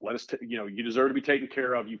 rest. Let us, you deserve to be taken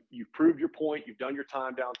care of. You've proved your point. You've done your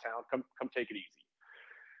time downtown. Come take it easy.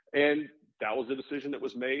 And that was the decision that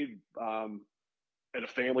was made at a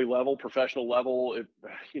family level, professional level. It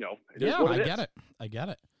is what it is. I get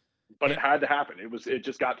it. But it had to happen. It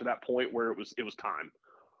just got to that point where it was time.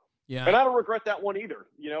 Yeah. And I don't regret that one either.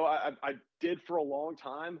 I did for a long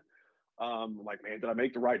time. Like, man, did I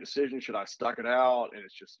make the right decision? Should I stuck it out? And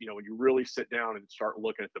it's just, when you really sit down and start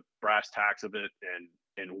looking at the brass tacks of it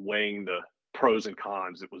and weighing the pros and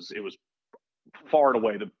cons, it was far and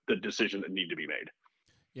away the decision that needed to be made.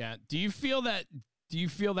 Yeah. Do you feel that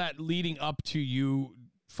leading up to you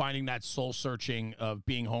finding that soul searching of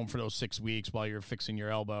being home for those 6 weeks while you're fixing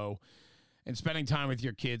your elbow and spending time with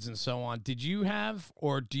your kids and so on, did you have,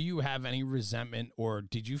 or do you have any resentment, or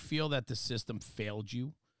did you feel that the system failed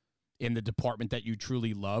you in the department that you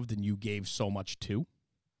truly loved and you gave so much to?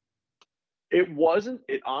 It wasn't.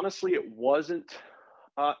 It wasn't.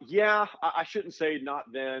 I shouldn't say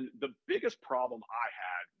not then. The biggest problem I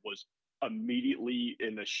had was immediately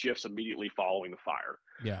in the shifts immediately following the fire.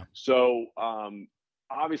 Yeah. So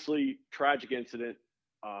obviously tragic incident.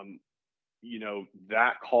 You know,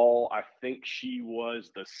 that call, I think she was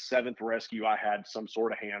the 7th rescue I had some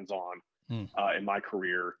sort of hands on Hmm. in my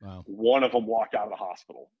career. Wow. One of them walked out of the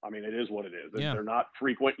hospital. I mean, it is what it is. Yeah. They're not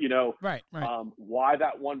frequent, you know. Right. Why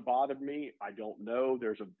that one bothered me, I don't know.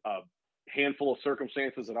 There's a handful of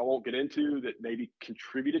circumstances that I won't get into that maybe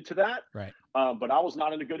contributed to that. Right. But I was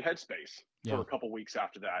not in a good headspace for Yeah. a couple weeks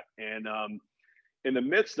after that. And in the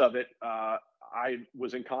midst of it, I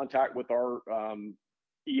was in contact with our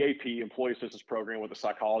EAP, Employee Assistance Program, with a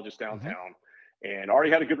psychologist downtown, and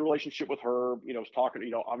already had a good relationship with her. You know, was talking. You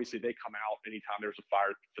know, obviously they come out anytime there's a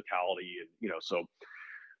fire fatality, and you know, so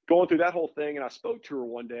going through that whole thing. And I spoke to her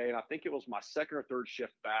one day, and I think it was my second or third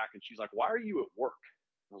shift back, and she's like, "Why are you at work?"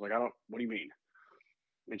 I was like, "I don't. What do you mean?"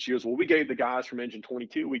 And she goes, "Well, we gave the guys from Engine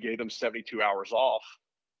 22, we gave them 72 hours off,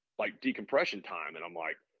 like decompression time." And I'm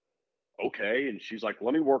like, okay. And she's like,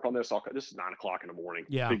 let me work on this. This is 9 o'clock in the morning,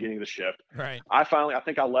 Yeah. beginning of the shift. Right. I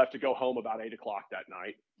think I left to go home about 8 o'clock that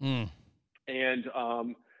night. And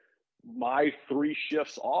my 3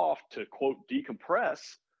 shifts off to quote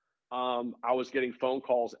decompress, I was getting phone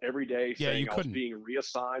calls every day saying I was being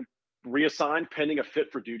reassigned pending a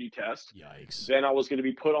fit for duty test. Yikes. Then I was going to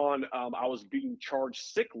be put on, I was being charged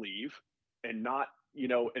sick leave and not, you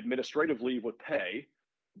know, administrative leave with pay.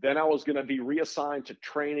 Then I was going to be reassigned to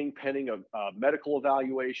training pending a medical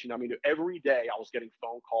evaluation. I mean, every day I was getting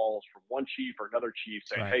phone calls from one chief or another chief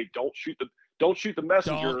saying, "Hey, don't shoot the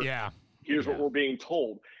messenger. Here's what we're being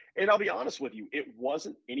told." And I'll be honest with you, it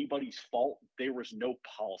wasn't anybody's fault. There was no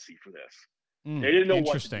policy for this. They didn't know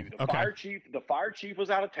what to do. The fire chief was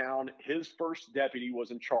out of town. His first deputy was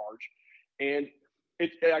in charge, and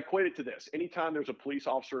I equate it to this: anytime there's a police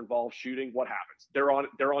officer involved shooting, what happens? They're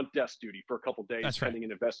on desk duty for a couple of days, pending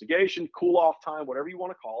an investigation, cool off time, whatever you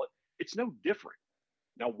want to call it. It's no different.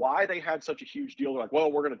 Now, why they had such a huge deal? They're like,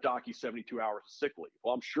 well, we're going to dock you 72 hours of sick leave.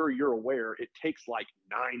 Well, I'm sure you're aware it takes like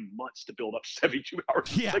 9 months to build up 72 hours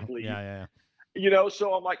of sick leave. Yeah. You know,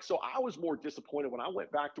 so I'm like, so I was more disappointed when I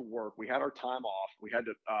went back to work. We had our time off. We had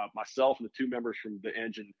to, myself and the 2 members from the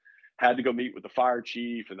engine had to go meet with the fire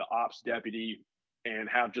chief and the ops deputy and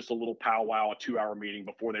have just a little powwow, a 2-hour meeting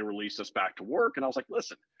before they released us back to work. And I was like,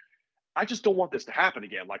 listen, I just don't want this to happen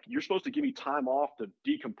again. Like, you're supposed to give me time off to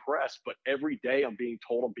decompress, but every day I'm being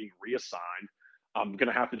told I'm being reassigned. I'm going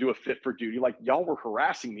to have to do a fit for duty. Like, y'all were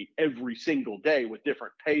harassing me every single day with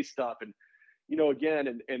different pay stuff. And, you know,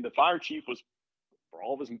 again, and the fire chief was, for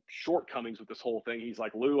all of his shortcomings with this whole thing, he's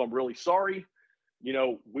like, "Lou, I'm really sorry. You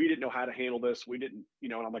know, we didn't know how to handle this. We didn't, you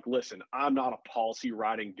know," and I'm like, "Listen, I'm not a policy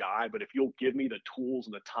writing guy, but if you'll give me the tools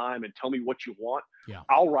and the time and tell me what you want,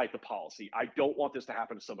 I'll write the policy. I don't want this to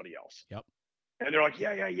happen to somebody else." Yep. And they're like,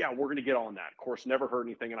 yeah, we're going to get on that. Of course, never heard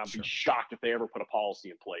anything, and I'd be shocked if they ever put a policy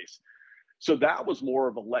in place. So that was more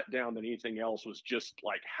of a letdown than anything else, was just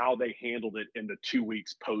like how they handled it in the 2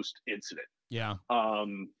 weeks post incident. Yeah.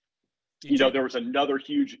 You know, there was another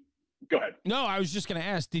huge. Go ahead. No, I was just going to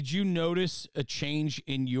ask, did you notice a change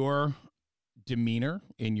in your demeanor,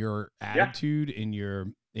 in your attitude, in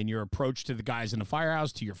your approach to the guys in the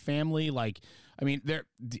firehouse, to your family? Like, I mean,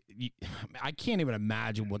 I can't even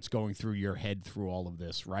imagine what's going through your head through all of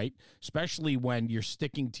this, right? Especially when you're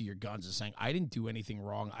sticking to your guns and saying, I didn't do anything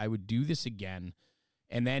wrong. I would do this again.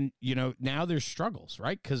 And then, you know, now there's struggles,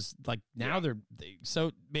 right? Because like now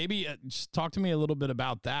so maybe just talk to me a little bit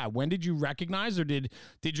about that. When did you recognize, or did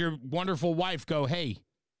your wonderful wife go, "Hey,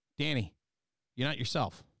 Danny, you're not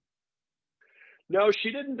yourself"? No,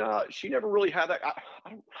 she didn't. She never really had that. I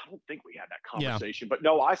don't think we had that conversation, but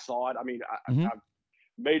no, I saw it. I mean, I've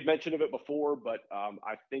made mention of it before, but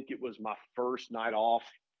I think it was my first night off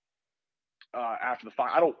after the fire.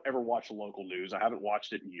 I don't ever watch the local news. I haven't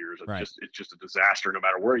watched it in years. It's just a disaster no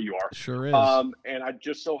matter where you are. Sure is. And I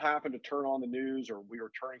just so happened to turn on the news, or we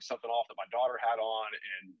were turning something off that my daughter had on,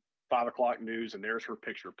 and 5 o'clock news, and there's her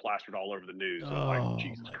picture plastered all over the news. And I'm like,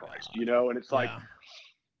 Jesus Christ, you know? And it's like,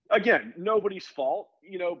 again, nobody's fault,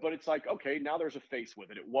 you know, but it's like, okay, now there's a face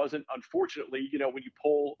with it. It wasn't, unfortunately, you know, when you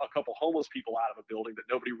pull a couple homeless people out of a building that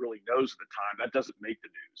nobody really knows at the time, that doesn't make the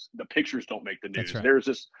news. The pictures don't make the news. That's right. There's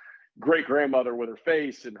this great grandmother with her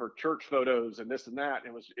face and her church photos and this and that.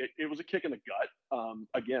 And it was a kick in the gut.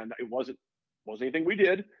 Again, it wasn't anything we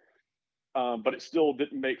did, but it still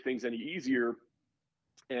didn't make things any easier.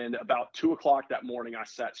 And about 2 o'clock that morning, I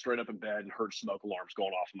sat straight up in bed and heard smoke alarms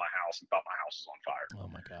going off in my house and thought my house was on fire. Oh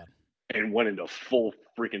my God. And went into full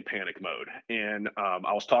freaking panic mode. And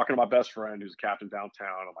I was talking to my best friend who's a captain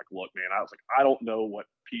downtown. I'm like, look, man, I was like, I don't know what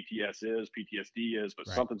PTSD is, but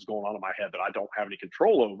something's going on in my head that I don't have any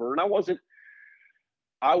control over. And I wasn't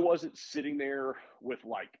I wasn't sitting there with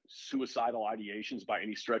like suicidal ideations by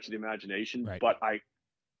any stretch of the imagination, Right. but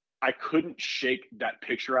I couldn't shake that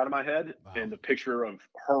picture out of my head, Wow. and the picture of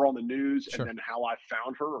her on the news Sure. and then how I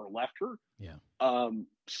found her or left her Yeah.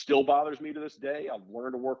 still bothers me to this day. I've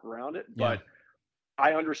learned to work around it, Yeah. but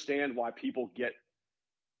I understand why people get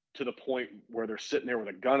to the point where they're sitting there with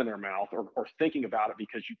a gun in their mouth or thinking about it,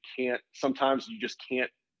 because sometimes you just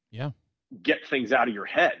can't Yeah. get things out of your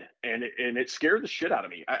head. And it scared the shit out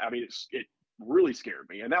of me. I mean, it really scared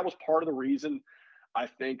me. And that was part of the reason I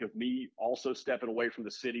think of me also stepping away from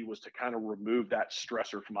the city, was to kind of remove that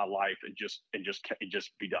stressor from my life and just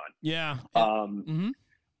be done. Yeah.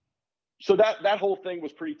 So that whole thing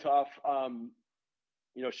was pretty tough. My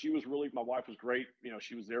wife was great.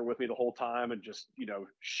 She was there with me the whole time, and just,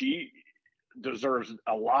 she deserves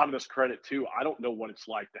a lot of this credit too. I don't know what it's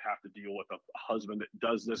like to have to deal with a husband that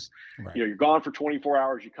does this. Right. You're gone for 24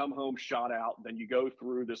 hours, you come home shot out, then you go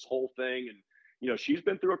through this whole thing. And, she's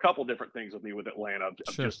been through a couple different things with me with Atlanta, of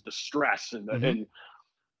Sure. just the stress and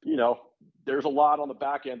there's a lot on the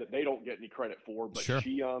back end that they don't get any credit for, but Sure.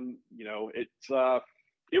 she,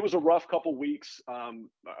 it was a rough couple weeks.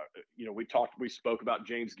 We spoke about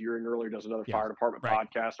James Gearing earlier, does another fire department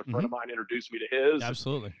podcast. A friend of mine introduced me to his.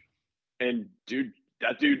 Absolutely. And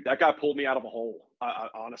that guy pulled me out of a hole.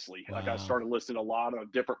 Honestly, Wow. Like, I started listening to a lot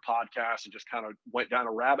of different podcasts and just kind of went down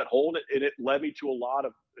a rabbit hole, and it led me to a lot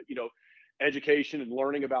of, education and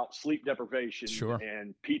learning about sleep deprivation. Sure.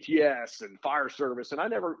 And PTS and fire service. And I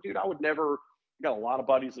got a lot of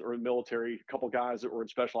buddies that were in the military, a couple guys that were in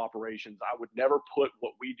special operations. I would never put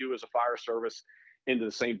what we do as a fire service into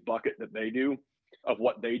the same bucket that they do of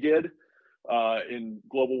what they did in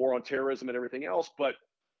global war on terrorism and everything else. But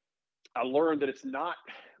I learned that it's not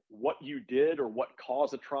what you did or what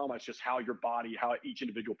caused the trauma. It's just how each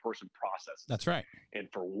individual person processes. That's right. And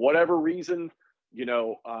for whatever reason,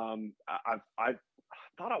 I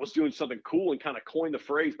thought I was doing something cool and kind of coined the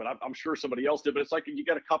phrase, but I'm sure somebody else did. But it's like, you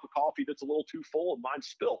got a cup of coffee that's a little too full and mine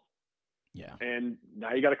spilled. Yeah. And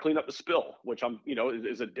now you got to clean up the spill, which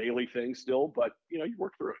is a daily thing still, but you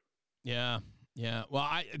work through it. Yeah. Yeah. Well,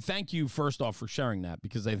 I thank you first off for sharing that,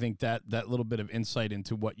 because I think that little bit of insight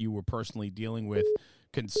into what you were personally dealing with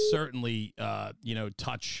can certainly,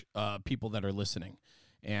 touch people that are listening.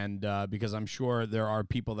 And because I'm sure there are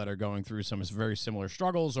people that are going through some very similar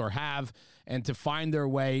struggles or have, and to find their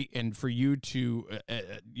way, and for you to,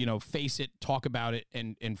 face it, talk about it,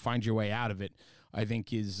 and find your way out of it, I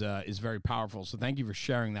think is very powerful. So thank you for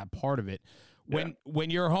sharing that part of it.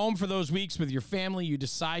 When you're home for those weeks with your family, you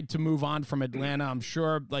decide to move on from Atlanta. I'm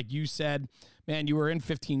sure, like you said, man, you were in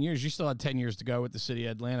 15 years. You still had 10 years to go with the city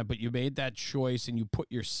of Atlanta, but you made that choice and you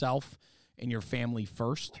put yourself and your family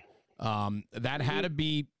first. That had to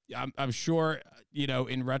be, I'm sure,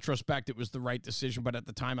 in retrospect, it was the right decision, but at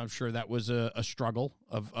the time, I'm sure that was a struggle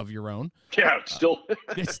of your own. Yeah, it's still.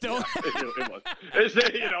 It's still. It was.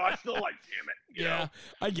 I still like, damn it. Yeah,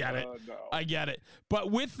 I get it. No. I get it. But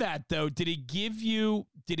with that, though, did it give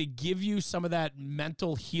you some of that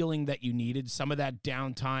mental healing that you needed, some of that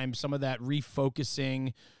downtime, some of that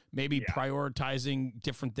refocusing, maybe prioritizing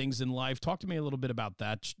different things in life? Talk to me a little bit about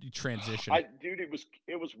that transition. Dude, it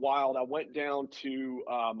was wild. I went down to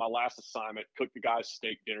my last assignment, cooked the guys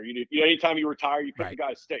steak dinner. Anytime you retire, you cook the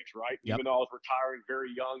guys steaks, right? Yep. Even though I was retiring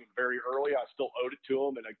very young and very early, I still owed it to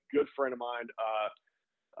them. And a good friend of mine,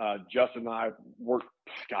 Justin and I worked,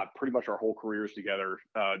 pretty much our whole careers together.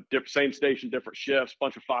 Same station, different shifts,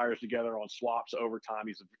 bunch of fires together on swaps, overtime.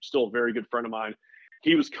 He's still a very good friend of mine.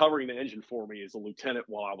 He was covering the engine for me as a lieutenant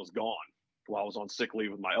while I was gone, while I was on sick leave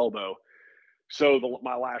with my elbow. So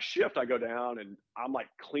my last shift, I go down and I'm like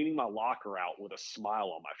cleaning my locker out with a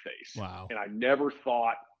smile on my face. Wow. And I never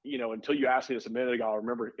thought, until you asked me this a minute ago, I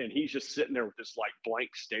remember, and he's just sitting there with this like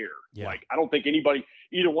blank stare. Yeah. Like, I don't think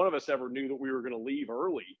either one of us ever knew that we were going to leave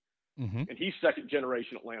early. Mm-hmm. And he's second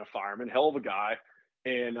generation Atlanta fireman, hell of a guy.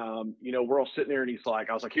 And, we're all sitting there and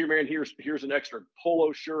I was like, here, man, here's an extra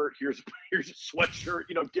polo shirt. Here's a sweatshirt,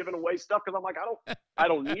 giving away stuff. Cause I'm like, I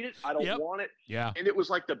don't need it. I don't want it. Yeah. And it was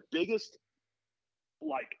like the biggest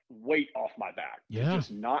weight off my back to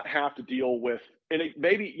just not have to deal with. And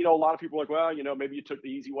maybe, a lot of people are like, well, maybe you took the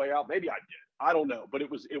easy way out. Maybe I did. I don't know, but it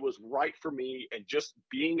was right for me. And just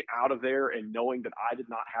being out of there and knowing that I did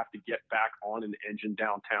not have to get back on an engine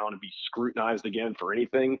downtown and be scrutinized again for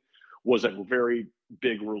anything was a very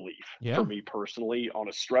big relief for me personally on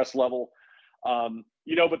a stress level.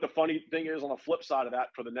 But the funny thing is, on the flip side of that,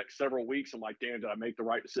 for the next several weeks, I'm like, damn, did I make the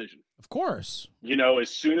right decision? Of course. As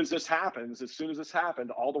soon as this happened,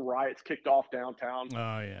 all the riots kicked off downtown.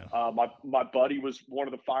 Oh yeah. My buddy was one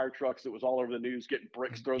of the fire trucks that was all over the news, getting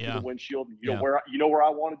bricks thrown through the windshield. You know where I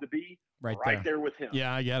wanted to be? Right there with him.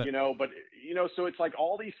 Yeah, I get it. But so it's like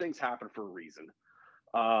all these things happen for a reason.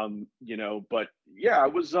 But yeah,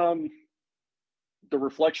 it was the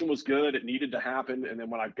reflection was good. It needed to happen. And then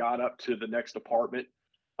when I got up to the next apartment,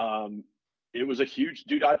 it was a huge,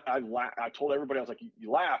 dude. I told everybody, I was like, you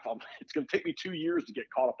laugh. It's going to take me 2 years to get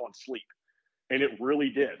caught up on sleep. And it really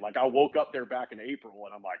did. Like, I woke up there back in April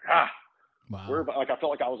and I'm like, wow. I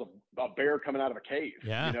felt like I was a bear coming out of a cave.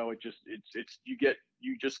 Yeah. You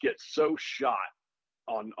just get so shot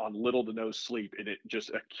on little to no sleep. And it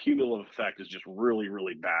just, a cumulative effect is just really,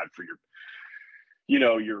 really bad for your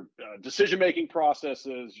decision-making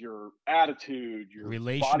processes, your attitude, your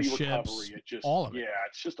body recovery. It just, all of it. Yeah,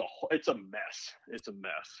 it's a mess. It's a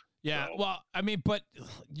mess. Yeah. So. Well, I mean, but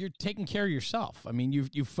you're taking care of yourself. I mean,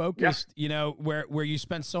 you focused, where you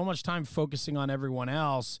spend so much time focusing on everyone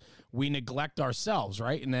else, we neglect ourselves.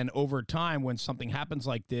 Right. And then over time, when something happens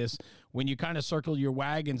like this, when you kind of circle your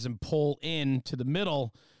wagons and pull in to the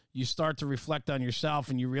middle, you start to reflect on yourself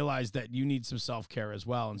and you realize that you need some self-care as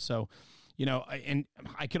well. And so, and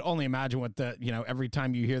I could only imagine what every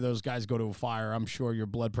time you hear those guys go to a fire, I'm sure your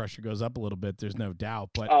blood pressure goes up a little bit. There's no doubt.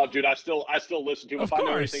 But oh, dude, I still listen to him. If I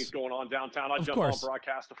know anything's going on downtown, I jump on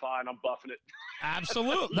Broadcastify and I'm buffing it.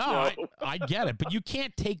 Absolutely. No, I get it. But you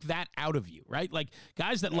can't take that out of you, right? Like,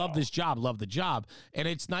 guys that love this job love the job. And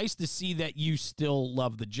it's nice to see that you still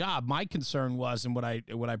love the job. My concern was, and what I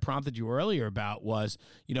prompted you earlier about was,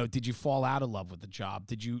 did you fall out of love with the job?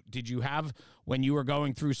 Did you have, when you were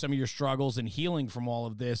going through some of your struggles and healing from all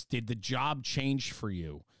of this, did the job change for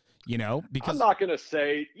you? Because I'm not going to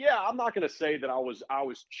say that I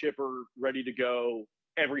was chipper, ready to go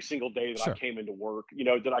every single day that I came into work.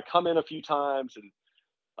 Did I come in a few times and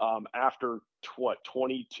after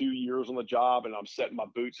 22 years on the job and I'm setting my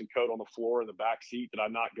boots and coat on the floor in the back seat, did I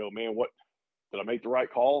not go, man, what, did I make the right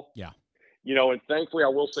call? Yeah. And thankfully I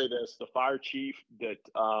will say this, the fire chief that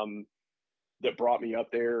brought me up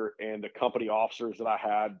there and the company officers that I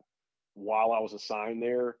had while I was assigned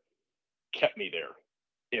there kept me there.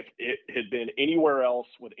 If it had been anywhere else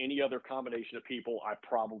with any other combination of people, I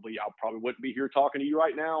probably wouldn't be here talking to you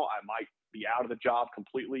right now. I might be out of the job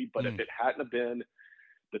completely, but if it hadn't have been,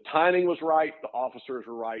 the timing was right, the officers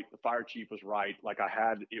were right, the fire chief was right. I'm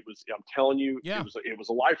telling you, it was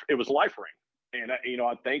a life ring. And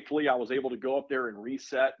thankfully I was able to go up there and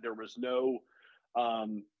reset. There was no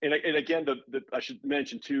and again, I should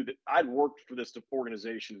mention too that I'd worked for this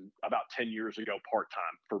organization about 10 years ago,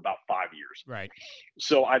 part-time for about 5 years. Right.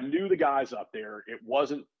 So I knew the guys up there. It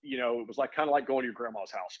wasn't, it was like kind of like going to your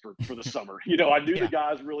grandma's house for the summer. I knew the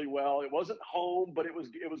guys really well. It wasn't home, but it was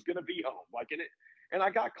going to be home. Like in it, and I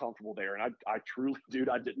got comfortable there. And I truly, dude,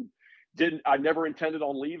 I never intended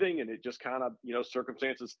on leaving, and it just kind of,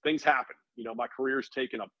 circumstances, things happen. My career's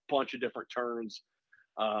taken a bunch of different turns.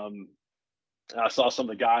 I saw some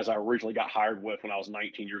of the guys I originally got hired with when I was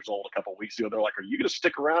 19 years old a couple of weeks ago. They're like, are you going to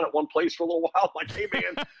stick around at one place for a little while? I'm like, hey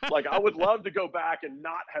man, like I would love to go back and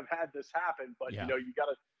not have had this happen, but you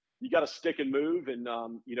gotta stick and move and,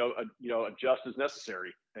 adjust as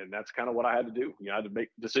necessary. And that's kind of what I had to do. I had to make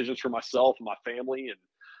decisions for myself and my family and,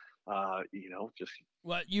 just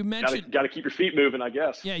well, you mentioned got to keep your feet moving, I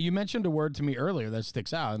guess. Yeah. You mentioned a word to me earlier that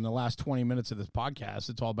sticks out in the last 20 minutes of this podcast.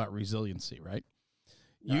 It's all about resiliency, right?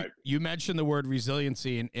 You mentioned the word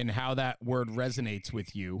resiliency and how that word resonates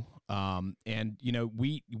with you.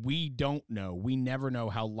 We don't know. We never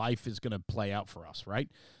know how life is going to play out for us, right?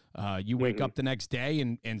 You wake up the next day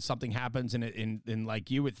and something happens and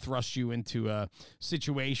like you, it thrusts you into a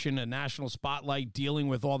situation, a national spotlight, dealing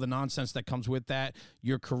with all the nonsense that comes with that.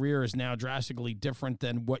 Your career is now drastically different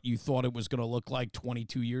than what you thought it was going to look like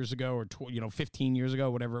 22 years ago or 15 years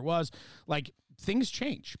ago, whatever it was. Like, things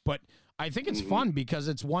change, but I think it's fun because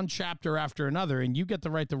it's one chapter after another and you get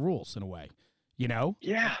to write the rules in a way,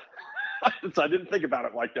 Yeah. I didn't think about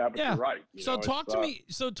it like that, but you're right. Talk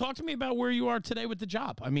to me about where you are today with the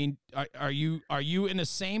job. I mean, are you in the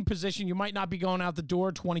same position? You might not be going out the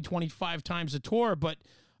door 25 times a tour, but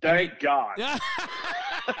thank God.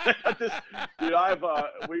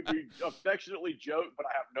 We affectionately joke, but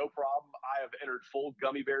I have no problem. I have entered full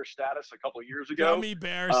gummy bear status a couple of years ago. Gummy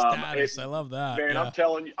bear status. I love that. Man, I'm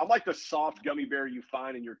telling you, I'm like the soft gummy bear you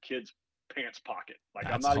find in your kid's pants pocket. Like,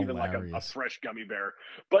 that's I'm not hilarious. Even like a fresh gummy bear.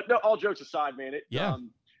 But no, all jokes aside, man,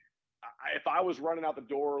 if I was running out the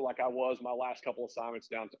door like I was my last couple assignments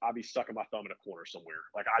down, I'd be sucking my thumb in a corner somewhere.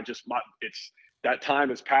 Like it's that time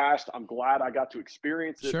has passed. I'm glad I got to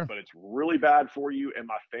experience it, Sure. but it's really bad for you, and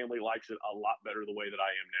my family likes it a lot better the way that I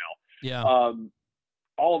am Yeah. now.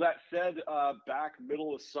 All that said, back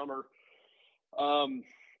middle of summer,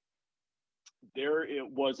 there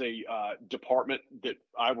it was a department that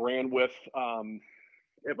I ran with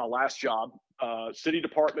at my last job, city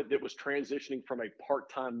department that was transitioning from a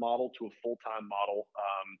part-time model to a full-time model.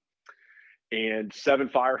 And 7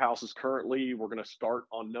 firehouses currently. We're going to start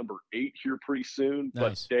on number 8 here pretty soon.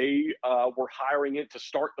 Nice. But they were hiring it to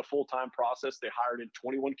start the full-time process. They hired in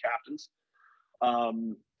 21 captains.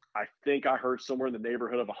 I think I heard somewhere in the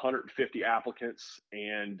neighborhood of 150 applicants,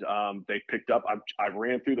 and they picked up. I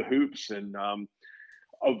ran through the hoops, and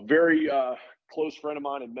a very close friend of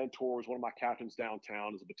mine and mentor was one of my captains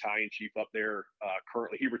downtown, is a battalion chief up there.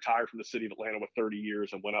 Currently, he retired from the city of Atlanta with 30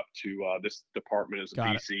 years and went up to this department as a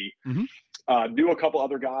VC. Mm-hmm. Knew a couple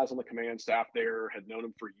other guys on the command staff there, had known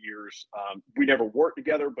them for years. We never worked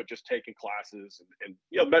together, but just taking classes. And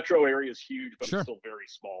metro area is huge, but it's still very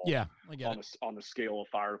small. Yeah, I get on the scale of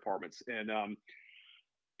fire departments. And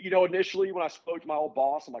initially when I spoke to my old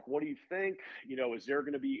boss, I'm like, what do you think? Is there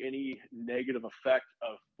going to be any negative effect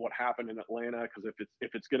of what happened in Atlanta? Because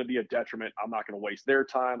if it's going to be a detriment, I'm not going to waste their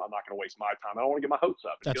time. I'm not going to waste my time. I don't want to get my hopes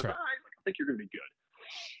up. That's right. I think you're going to be good.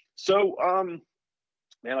 So,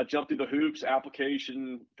 man, I jumped through the hoops,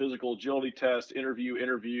 application, physical agility test, interview,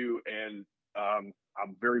 and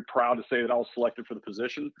I'm very proud to say that I was selected for the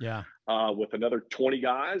position. Yeah. With another 20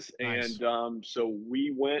 guys. Nice. And so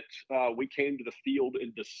we came to the field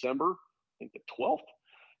in December, I think the 12th.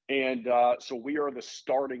 And so we are the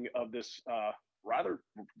starting of this rather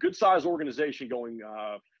good sized organization going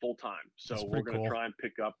full time. So we're going to try and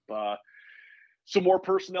pick up some more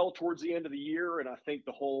personnel towards the end of the year. And I think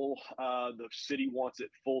the city wants it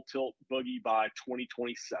full tilt boogie by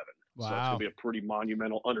 2027. Wow. So it's going to be a pretty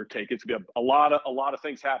monumental undertaking. It's going to be a lot of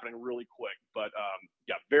things happening really quick, but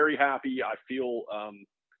yeah, very happy. I feel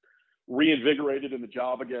reinvigorated in the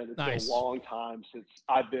job again. It's been a long time since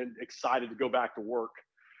I've been excited to go back to work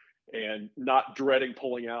and not dreading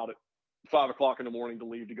pulling out at 5 o'clock in the morning to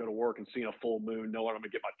leave to go to work and seeing a full moon, knowing I'm gonna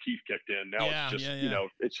get my teeth kicked in. Now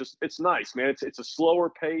it's just, it's nice, man. It's a slower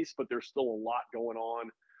pace, but there's still a lot going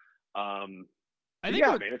on.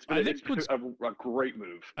 It's been a great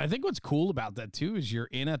move. I think what's cool about that too is you're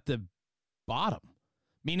in at the bottom,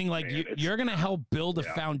 meaning like you're going to help build a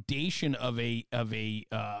foundation of an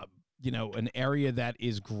area that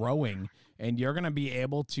is growing, and you're going to be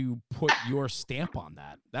able to put your stamp on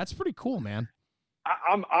that. That's pretty cool, man.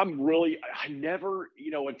 I never,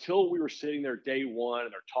 until we were sitting there day one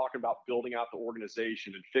and they're talking about building out the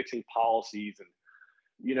organization and fixing policies. And,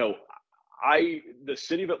 the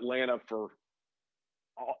city of Atlanta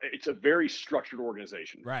it's a very structured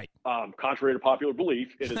organization. Right. Contrary to popular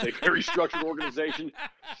belief, it is a very structured organization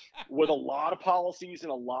with a lot of policies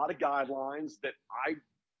and a lot of guidelines that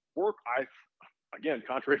again,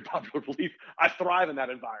 contrary to popular belief, I thrive in that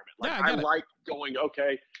environment. Like I like going,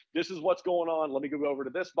 okay, this is what's going on. Let me go over to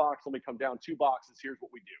this box. Let me come down 2 boxes. Here's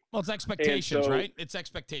what we do. Well, it's expectations, right? It's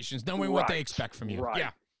expectations, knowing what they expect from you. Right.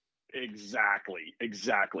 Yeah.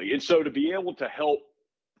 Exactly. And so to be able to help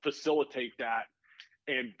facilitate that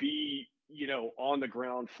and be, on the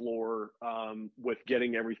ground floor with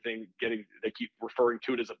getting everything, they keep referring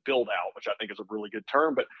to it as a build out, which I think is a really good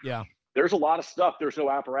term, but yeah. There's a lot of stuff. There's no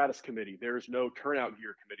apparatus committee. There's no turnout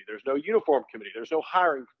gear committee. There's no uniform committee. There's no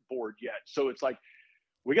hiring board yet. So it's like,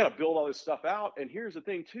 we got to build all this stuff out. And here's the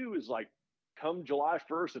thing too, is like come July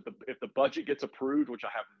 1st, if the budget gets approved, which I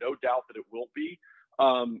have no doubt that it will be,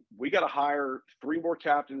 we got to hire 3 more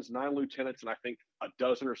captains, 9 lieutenants, and I think a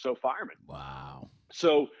dozen or so firemen. Wow.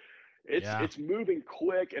 So it's moving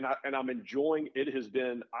quick, and I'm enjoying it.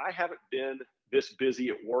 I haven't been this busy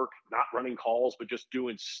at work, not running calls, but just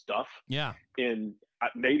doing stuff. Yeah. In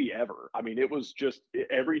maybe ever. I mean, it was just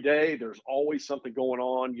every day. There's always something going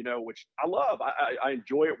on, which I love. I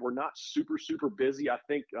enjoy it. We're not super, super busy. I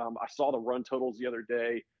think I saw the run totals the other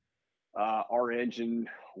day. Our engine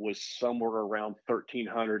was somewhere around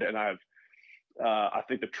 1,300, and I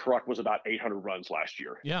think the truck was about 800 runs last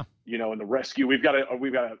year. Yeah. And the rescue, we've got a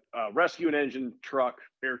rescue and engine truck,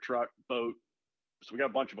 air truck, boat. So we got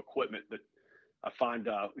a bunch of equipment that I find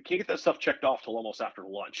we can't get that stuff checked off till almost after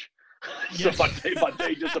lunch. So my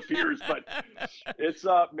day disappears, but it's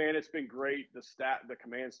man, it's been great. The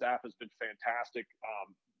command staff has been fantastic.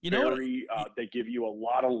 They give you a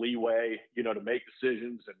lot of leeway, to make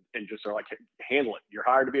decisions and just are like, handle it. You're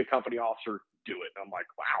hired to be a company officer, do it. And I'm like,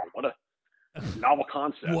 wow, novel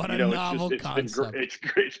concept. What a novel concept.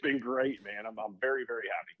 It's been great, man. I'm very, very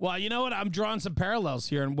happy. Well, you know what? I'm drawing some parallels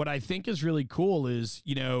here. And what I think is really cool is,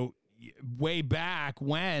 way back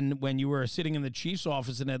when you were sitting in the chief's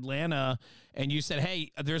office in Atlanta and you said,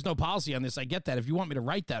 hey, there's no policy on this. I get that. If you want me to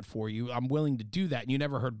write that for you, I'm willing to do that. And you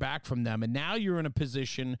never heard back from them. And now you're in a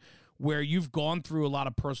position where you've gone through a lot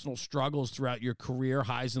of personal struggles throughout your career,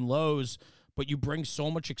 highs and lows, but you bring so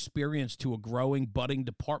much experience to a growing, budding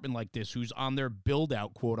department like this who's on their build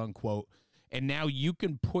out, quote unquote. And now you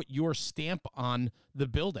can put your stamp on the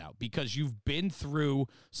build out because you've been through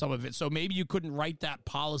some of it. So maybe you couldn't write that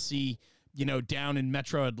policy, down in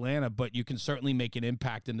Metro Atlanta, but you can certainly make an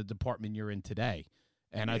impact in the department you're in today.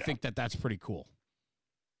 And I think that that's pretty cool.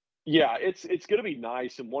 Yeah, it's going to be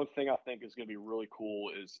nice. And one thing I think is going to be really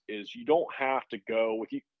cool is you don't have to go with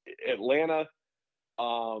Atlanta,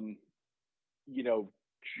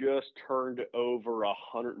 just turned over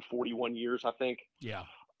 141 years, I think. Yeah.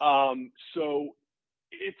 So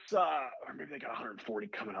it's, or maybe they got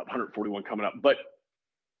 141 coming up, but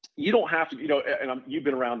you don't have to, and you've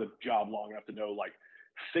been around the job long enough to know, like,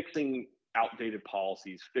 fixing outdated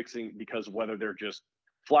policies, because whether they're just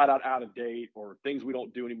flat out of date or things we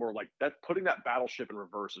don't do anymore, like that, putting that battleship in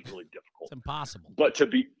reverse is really difficult. It's impossible. But to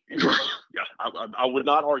be, I would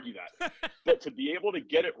not argue that, but to be able to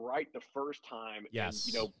get it right the first time,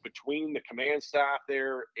 yes. And, between the command staff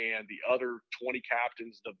there and the other 20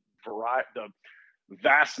 captains, the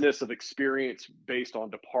vastness of experience based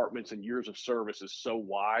on departments and years of service is so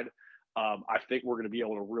wide. I think we're going to be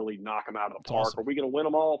able to really knock them out of the park. Awesome. Are we going to win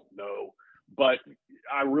them all? No. But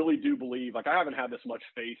I really do believe, like, I haven't had this much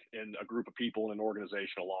faith in a group of people in an organization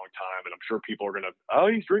in a long time. And I'm sure people are going to,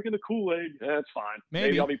 he's drinking the Kool-Aid. That's fine.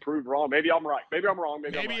 Maybe I'll be proved wrong. Maybe I'm right. Maybe I'm wrong.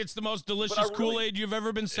 Maybe I'm right. It's the most delicious Kool-Aid you've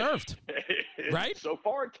ever been served. Right? So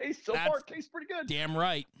far, it tastes pretty good. Damn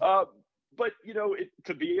right. But,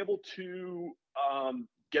 to be able to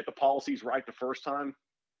get the policies right the first time,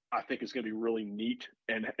 I think is going to be really neat.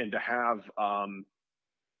 And to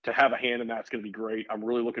have a hand in that's going to be great. I'm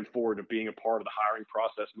really looking forward to being a part of the hiring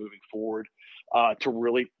process moving forward, to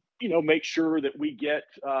really, make sure that we get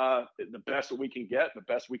the best that we can get, the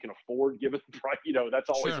best we can afford, given, that's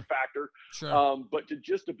always a factor. Sure. But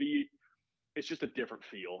it's just a different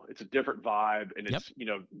feel. It's a different vibe. And it's,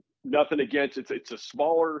 nothing against, it's a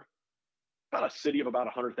smaller, about a city of about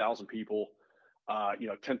 100,000 people,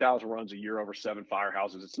 10,000 runs a year over 7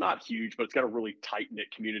 firehouses. It's not huge, but it's got a really tight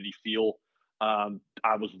knit community feel. I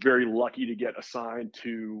was very lucky to get assigned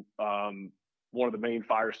to one of the main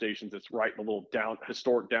fire stations that's right in a little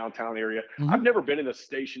historic downtown area. Mm-hmm. I've never been in a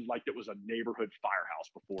station like that was a neighborhood firehouse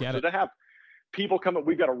before. So to have people come up,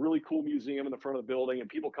 we've got a really cool museum in the front of the building, and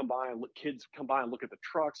people come by and kids come by and look at the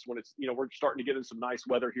trucks when it's, we're starting to get in some nice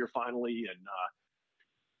weather here finally. And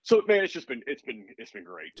so, man, it's been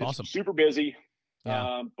great. It's awesome. Super busy.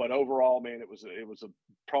 Yeah. But overall, man, it was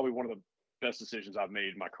probably one of the best decisions I've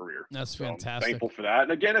made in my career. That's fantastic. I'm thankful for that.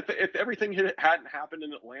 And again, if everything hadn't happened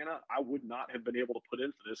in Atlanta, I would not have been able to put in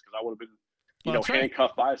for this, because I would have been,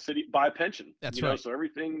 handcuffed by a pension. That's right. So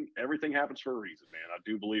everything happens for a reason, man. I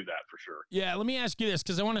do believe that for sure. Yeah. Let me ask you this,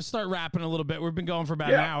 because I want to start wrapping a little bit. We've been going for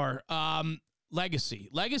about an hour. Legacy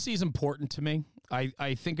is important to me.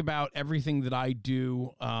 I think about everything that I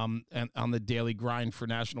do and on the daily grind for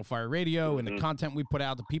National Fire Radio, and the content we put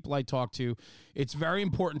out, the people I talk to. It's very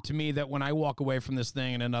important to me that when I walk away from this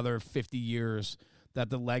thing in another 50 years, that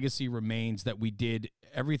the legacy remains, that we did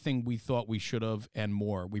everything we thought we should have and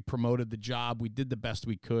more. We promoted the job. We did the best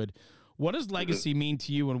we could. What does legacy mean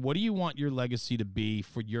to you, and what do you want your legacy to be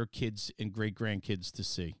for your kids and great-grandkids to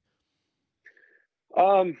see?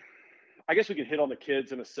 I guess we can hit on the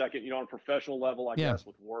kids in a second, on a professional level, I guess,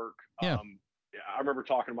 with work. I remember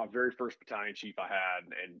talking to my very first battalion chief I had,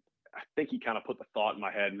 and I think he kind of put the thought in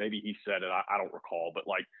my head. Maybe he said it, I don't recall, but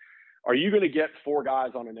like, are you going to get 4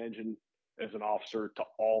 guys on an engine as an officer to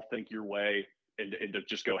all think your way and to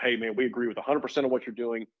just go, hey man, we agree with 100% of what you're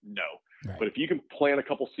doing? No. Right. But if you can plant a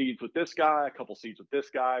couple seeds with this guy, a couple seeds with this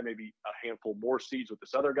guy, maybe a handful more seeds with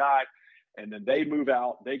this other guy, and then they move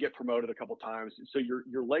out, they get promoted a couple times. So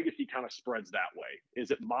your legacy kind of spreads that way. Is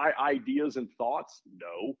it my ideas and thoughts?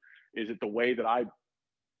 No. Is it the way that I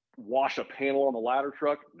wash a panel on the ladder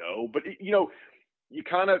truck? No. But you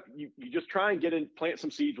just try and plant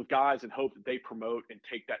some seeds with guys and hope that they promote and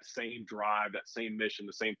take that same drive, that same mission,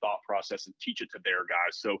 the same thought process, and teach it to their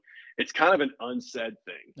guys. So it's kind of an unsaid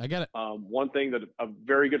thing. I get it. One thing that a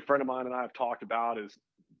very good friend of mine and I have talked about is,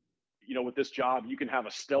 with this job, you can have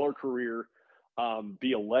a stellar career,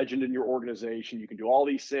 be a legend in your organization. You can do all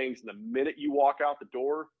these things. And the minute you walk out the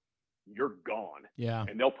door, you're gone. Yeah.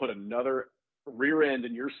 And they'll put another rear end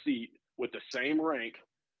in your seat with the same rank,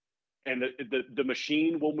 and the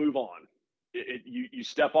machine will move on. You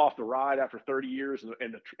step off the ride after 30 years,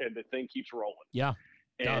 and the thing keeps rolling. Yeah.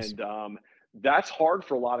 And that's hard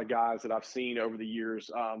for a lot of guys that I've seen over the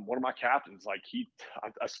years. One of my captains, like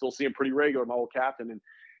I still see him pretty regular, my old captain, and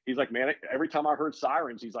he's like, man, every time I heard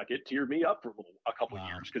sirens, he's like, it teared me up for a couple of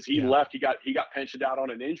years, because he left. He got pensioned out on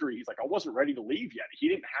an injury. He's like, I wasn't ready to leave yet. He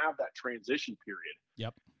didn't have that transition period.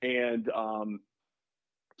 Yep. And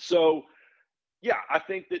so yeah, I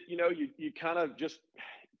think that you kind of just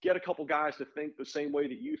get a couple guys to think the same way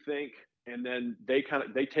that you think, and then they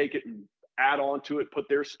take it and add on to it, put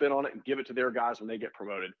their spin on it, and give it to their guys when they get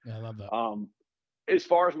promoted. Yeah, I love that. As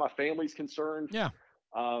far as my family's concerned, yeah,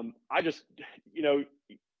 I just,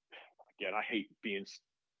 again, I hate being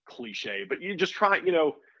cliche, but you just try,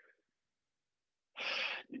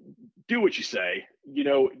 do what you say.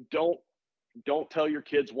 Don't tell your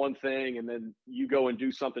kids one thing and then you go and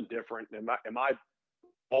do something different. Am I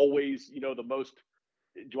always, the most?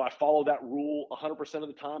 Do I follow that rule 100% of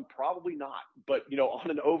the time? Probably not. But,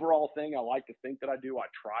 on an overall thing, I like to think that I do. I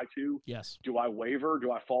try to. Yes. Do I waver?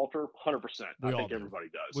 Do I falter? 100%. I think everybody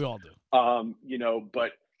does. We all do.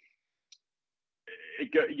 But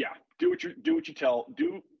do what you tell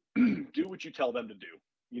them to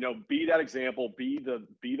do. Be that example. Be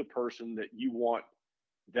the person that you want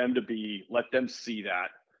them to be. Let them see that.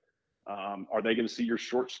 Are they going to see your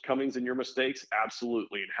shortcomings and your mistakes?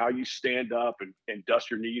 Absolutely. And how you stand up and dust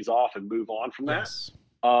your knees off and move on from that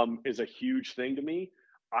is a huge thing to me.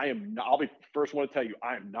 I'll be first one to tell you,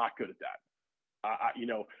 I am not good at that.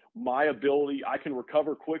 My ability, I can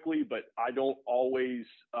recover quickly, but I don't always,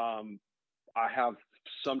 I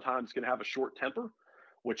sometimes can have a short temper,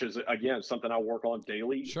 which is, again, something I work on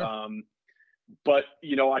daily. Sure. But,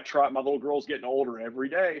 I try. My little girl's getting older every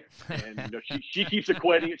day, and she keeps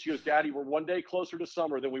equating it. She goes, "Daddy, we're one day closer to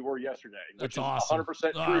summer than we were yesterday," which That's is awesome.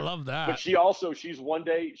 100% true. I love that. But she's one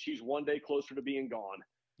day closer to being gone,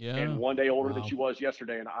 and one day older than she was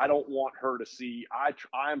yesterday. And I don't want her to see.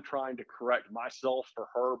 I am trying to correct myself for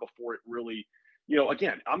her before it really.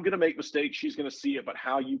 Again, I'm going to make mistakes. She's going to see it, but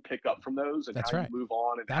how you pick up from those and how you move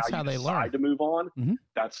on and that's how you they decide learn to move on. Mm-hmm.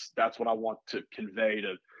 That's what I want to convey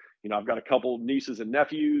to. I've got a couple nieces and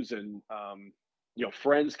nephews and,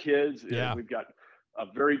 friends' kids. Yeah. We've got a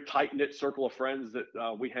very tight-knit circle of friends that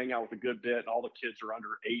we hang out with a good bit. All the kids are under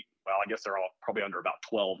 8. Well, I guess they're all probably under about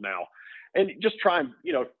 12 now. And just try and,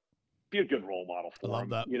 be a good role model for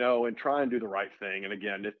them, and try and do the right thing. And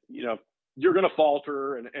again, if, you're going to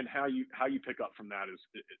falter and how you pick up from that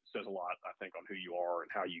it says a lot, I think, on who you are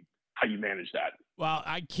and how you manage that. Well,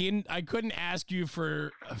 I couldn't ask you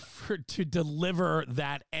for to deliver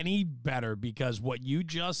that any better, because what you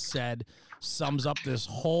just said sums up this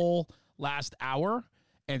whole last hour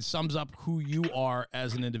and sums up who you are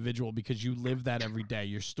as an individual, because you live that every day.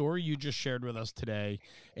 Your story you just shared with us today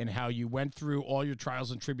and how you went through all your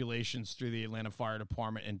trials and tribulations through the Atlanta Fire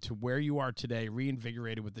Department and to where you are today,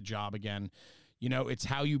 reinvigorated with the job again. It's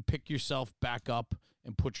how you pick yourself back up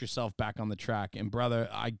and put yourself back on the track. And brother,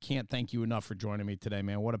 I can't thank you enough for joining me today,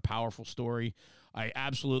 man. What a powerful story. I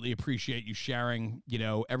absolutely appreciate you sharing,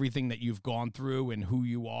 everything that you've gone through and who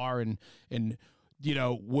you are and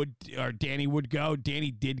Danny would go.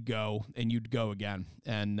 Danny did go, and you'd go again.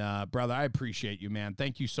 And brother, I appreciate you, man.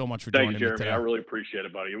 Thank you so much for joining me today. Thank you, Jeremy. I really appreciate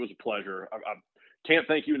it, buddy. It was a pleasure. I can't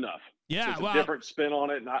thank you enough. Yeah, it's a different spin on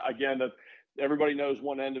it. And everybody knows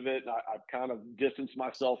one end of it. I've kind of distanced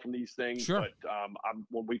myself from these things. Sure. But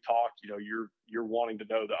when we talk, you're wanting to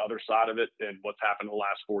know the other side of it, and what's happened in the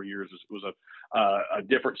last 4 years was a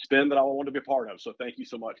different spin that I wanted to be a part of. So thank you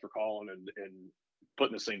so much for calling and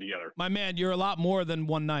putting this thing together. My man, you're a lot more than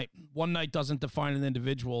one night. One night doesn't define an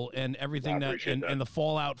individual, and everything that and the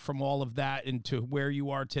fallout from all of that into where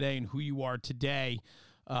you are today and who you are today.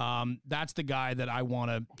 That's the guy that I want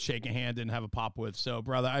to shake a hand and have a pop with. So,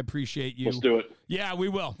 brother, I appreciate you. Let's do it. Yeah, we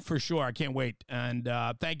will, for sure. I can't wait. And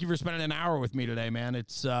thank you for spending an hour with me today, man.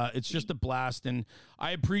 It's just a blast. And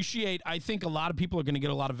I think a lot of people are going to get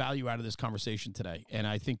a lot of value out of this conversation today. And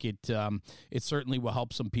I think it certainly will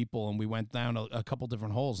help some people. And we went down a couple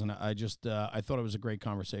different holes. And I thought it was a great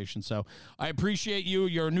conversation. So I appreciate you.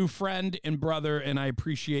 You're a new friend and brother, and I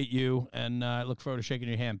appreciate you. And I look forward to shaking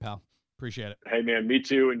your hand, pal. Appreciate it. Hey man, me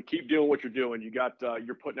too. And keep doing what you're doing.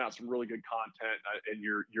 You're putting out some really good content, and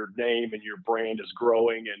your name and your brand is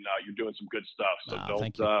growing, and you're doing some good stuff.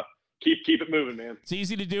 So keep it moving, man. It's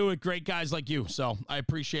easy to do with great guys like you. So I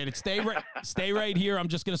appreciate it. Stay right here. I'm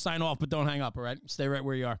just going to sign off, but don't hang up. All right. Stay right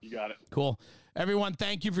where you are. You got it. Cool. Everyone,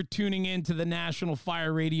 thank you for tuning in to the National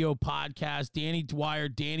Fire Radio podcast. Danny Dwyer,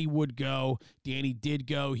 Danny would go. Danny did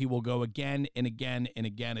go. He will go again and again and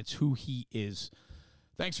again. It's who he is.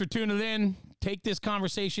 Thanks for tuning in. Take this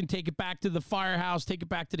conversation, take it back to the firehouse, take it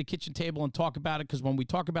back to the kitchen table and talk about it, because when we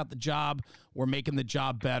talk about the job, we're making the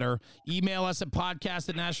job better. Email us at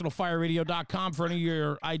podcast@nationalfireradio.com for any of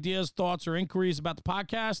your ideas, thoughts, or inquiries about the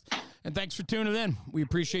podcast. And thanks for tuning in. We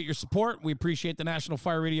appreciate your support. We appreciate the National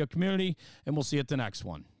Fire Radio community, and we'll see you at the next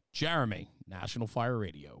one. Jeremy, National Fire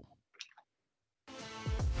Radio.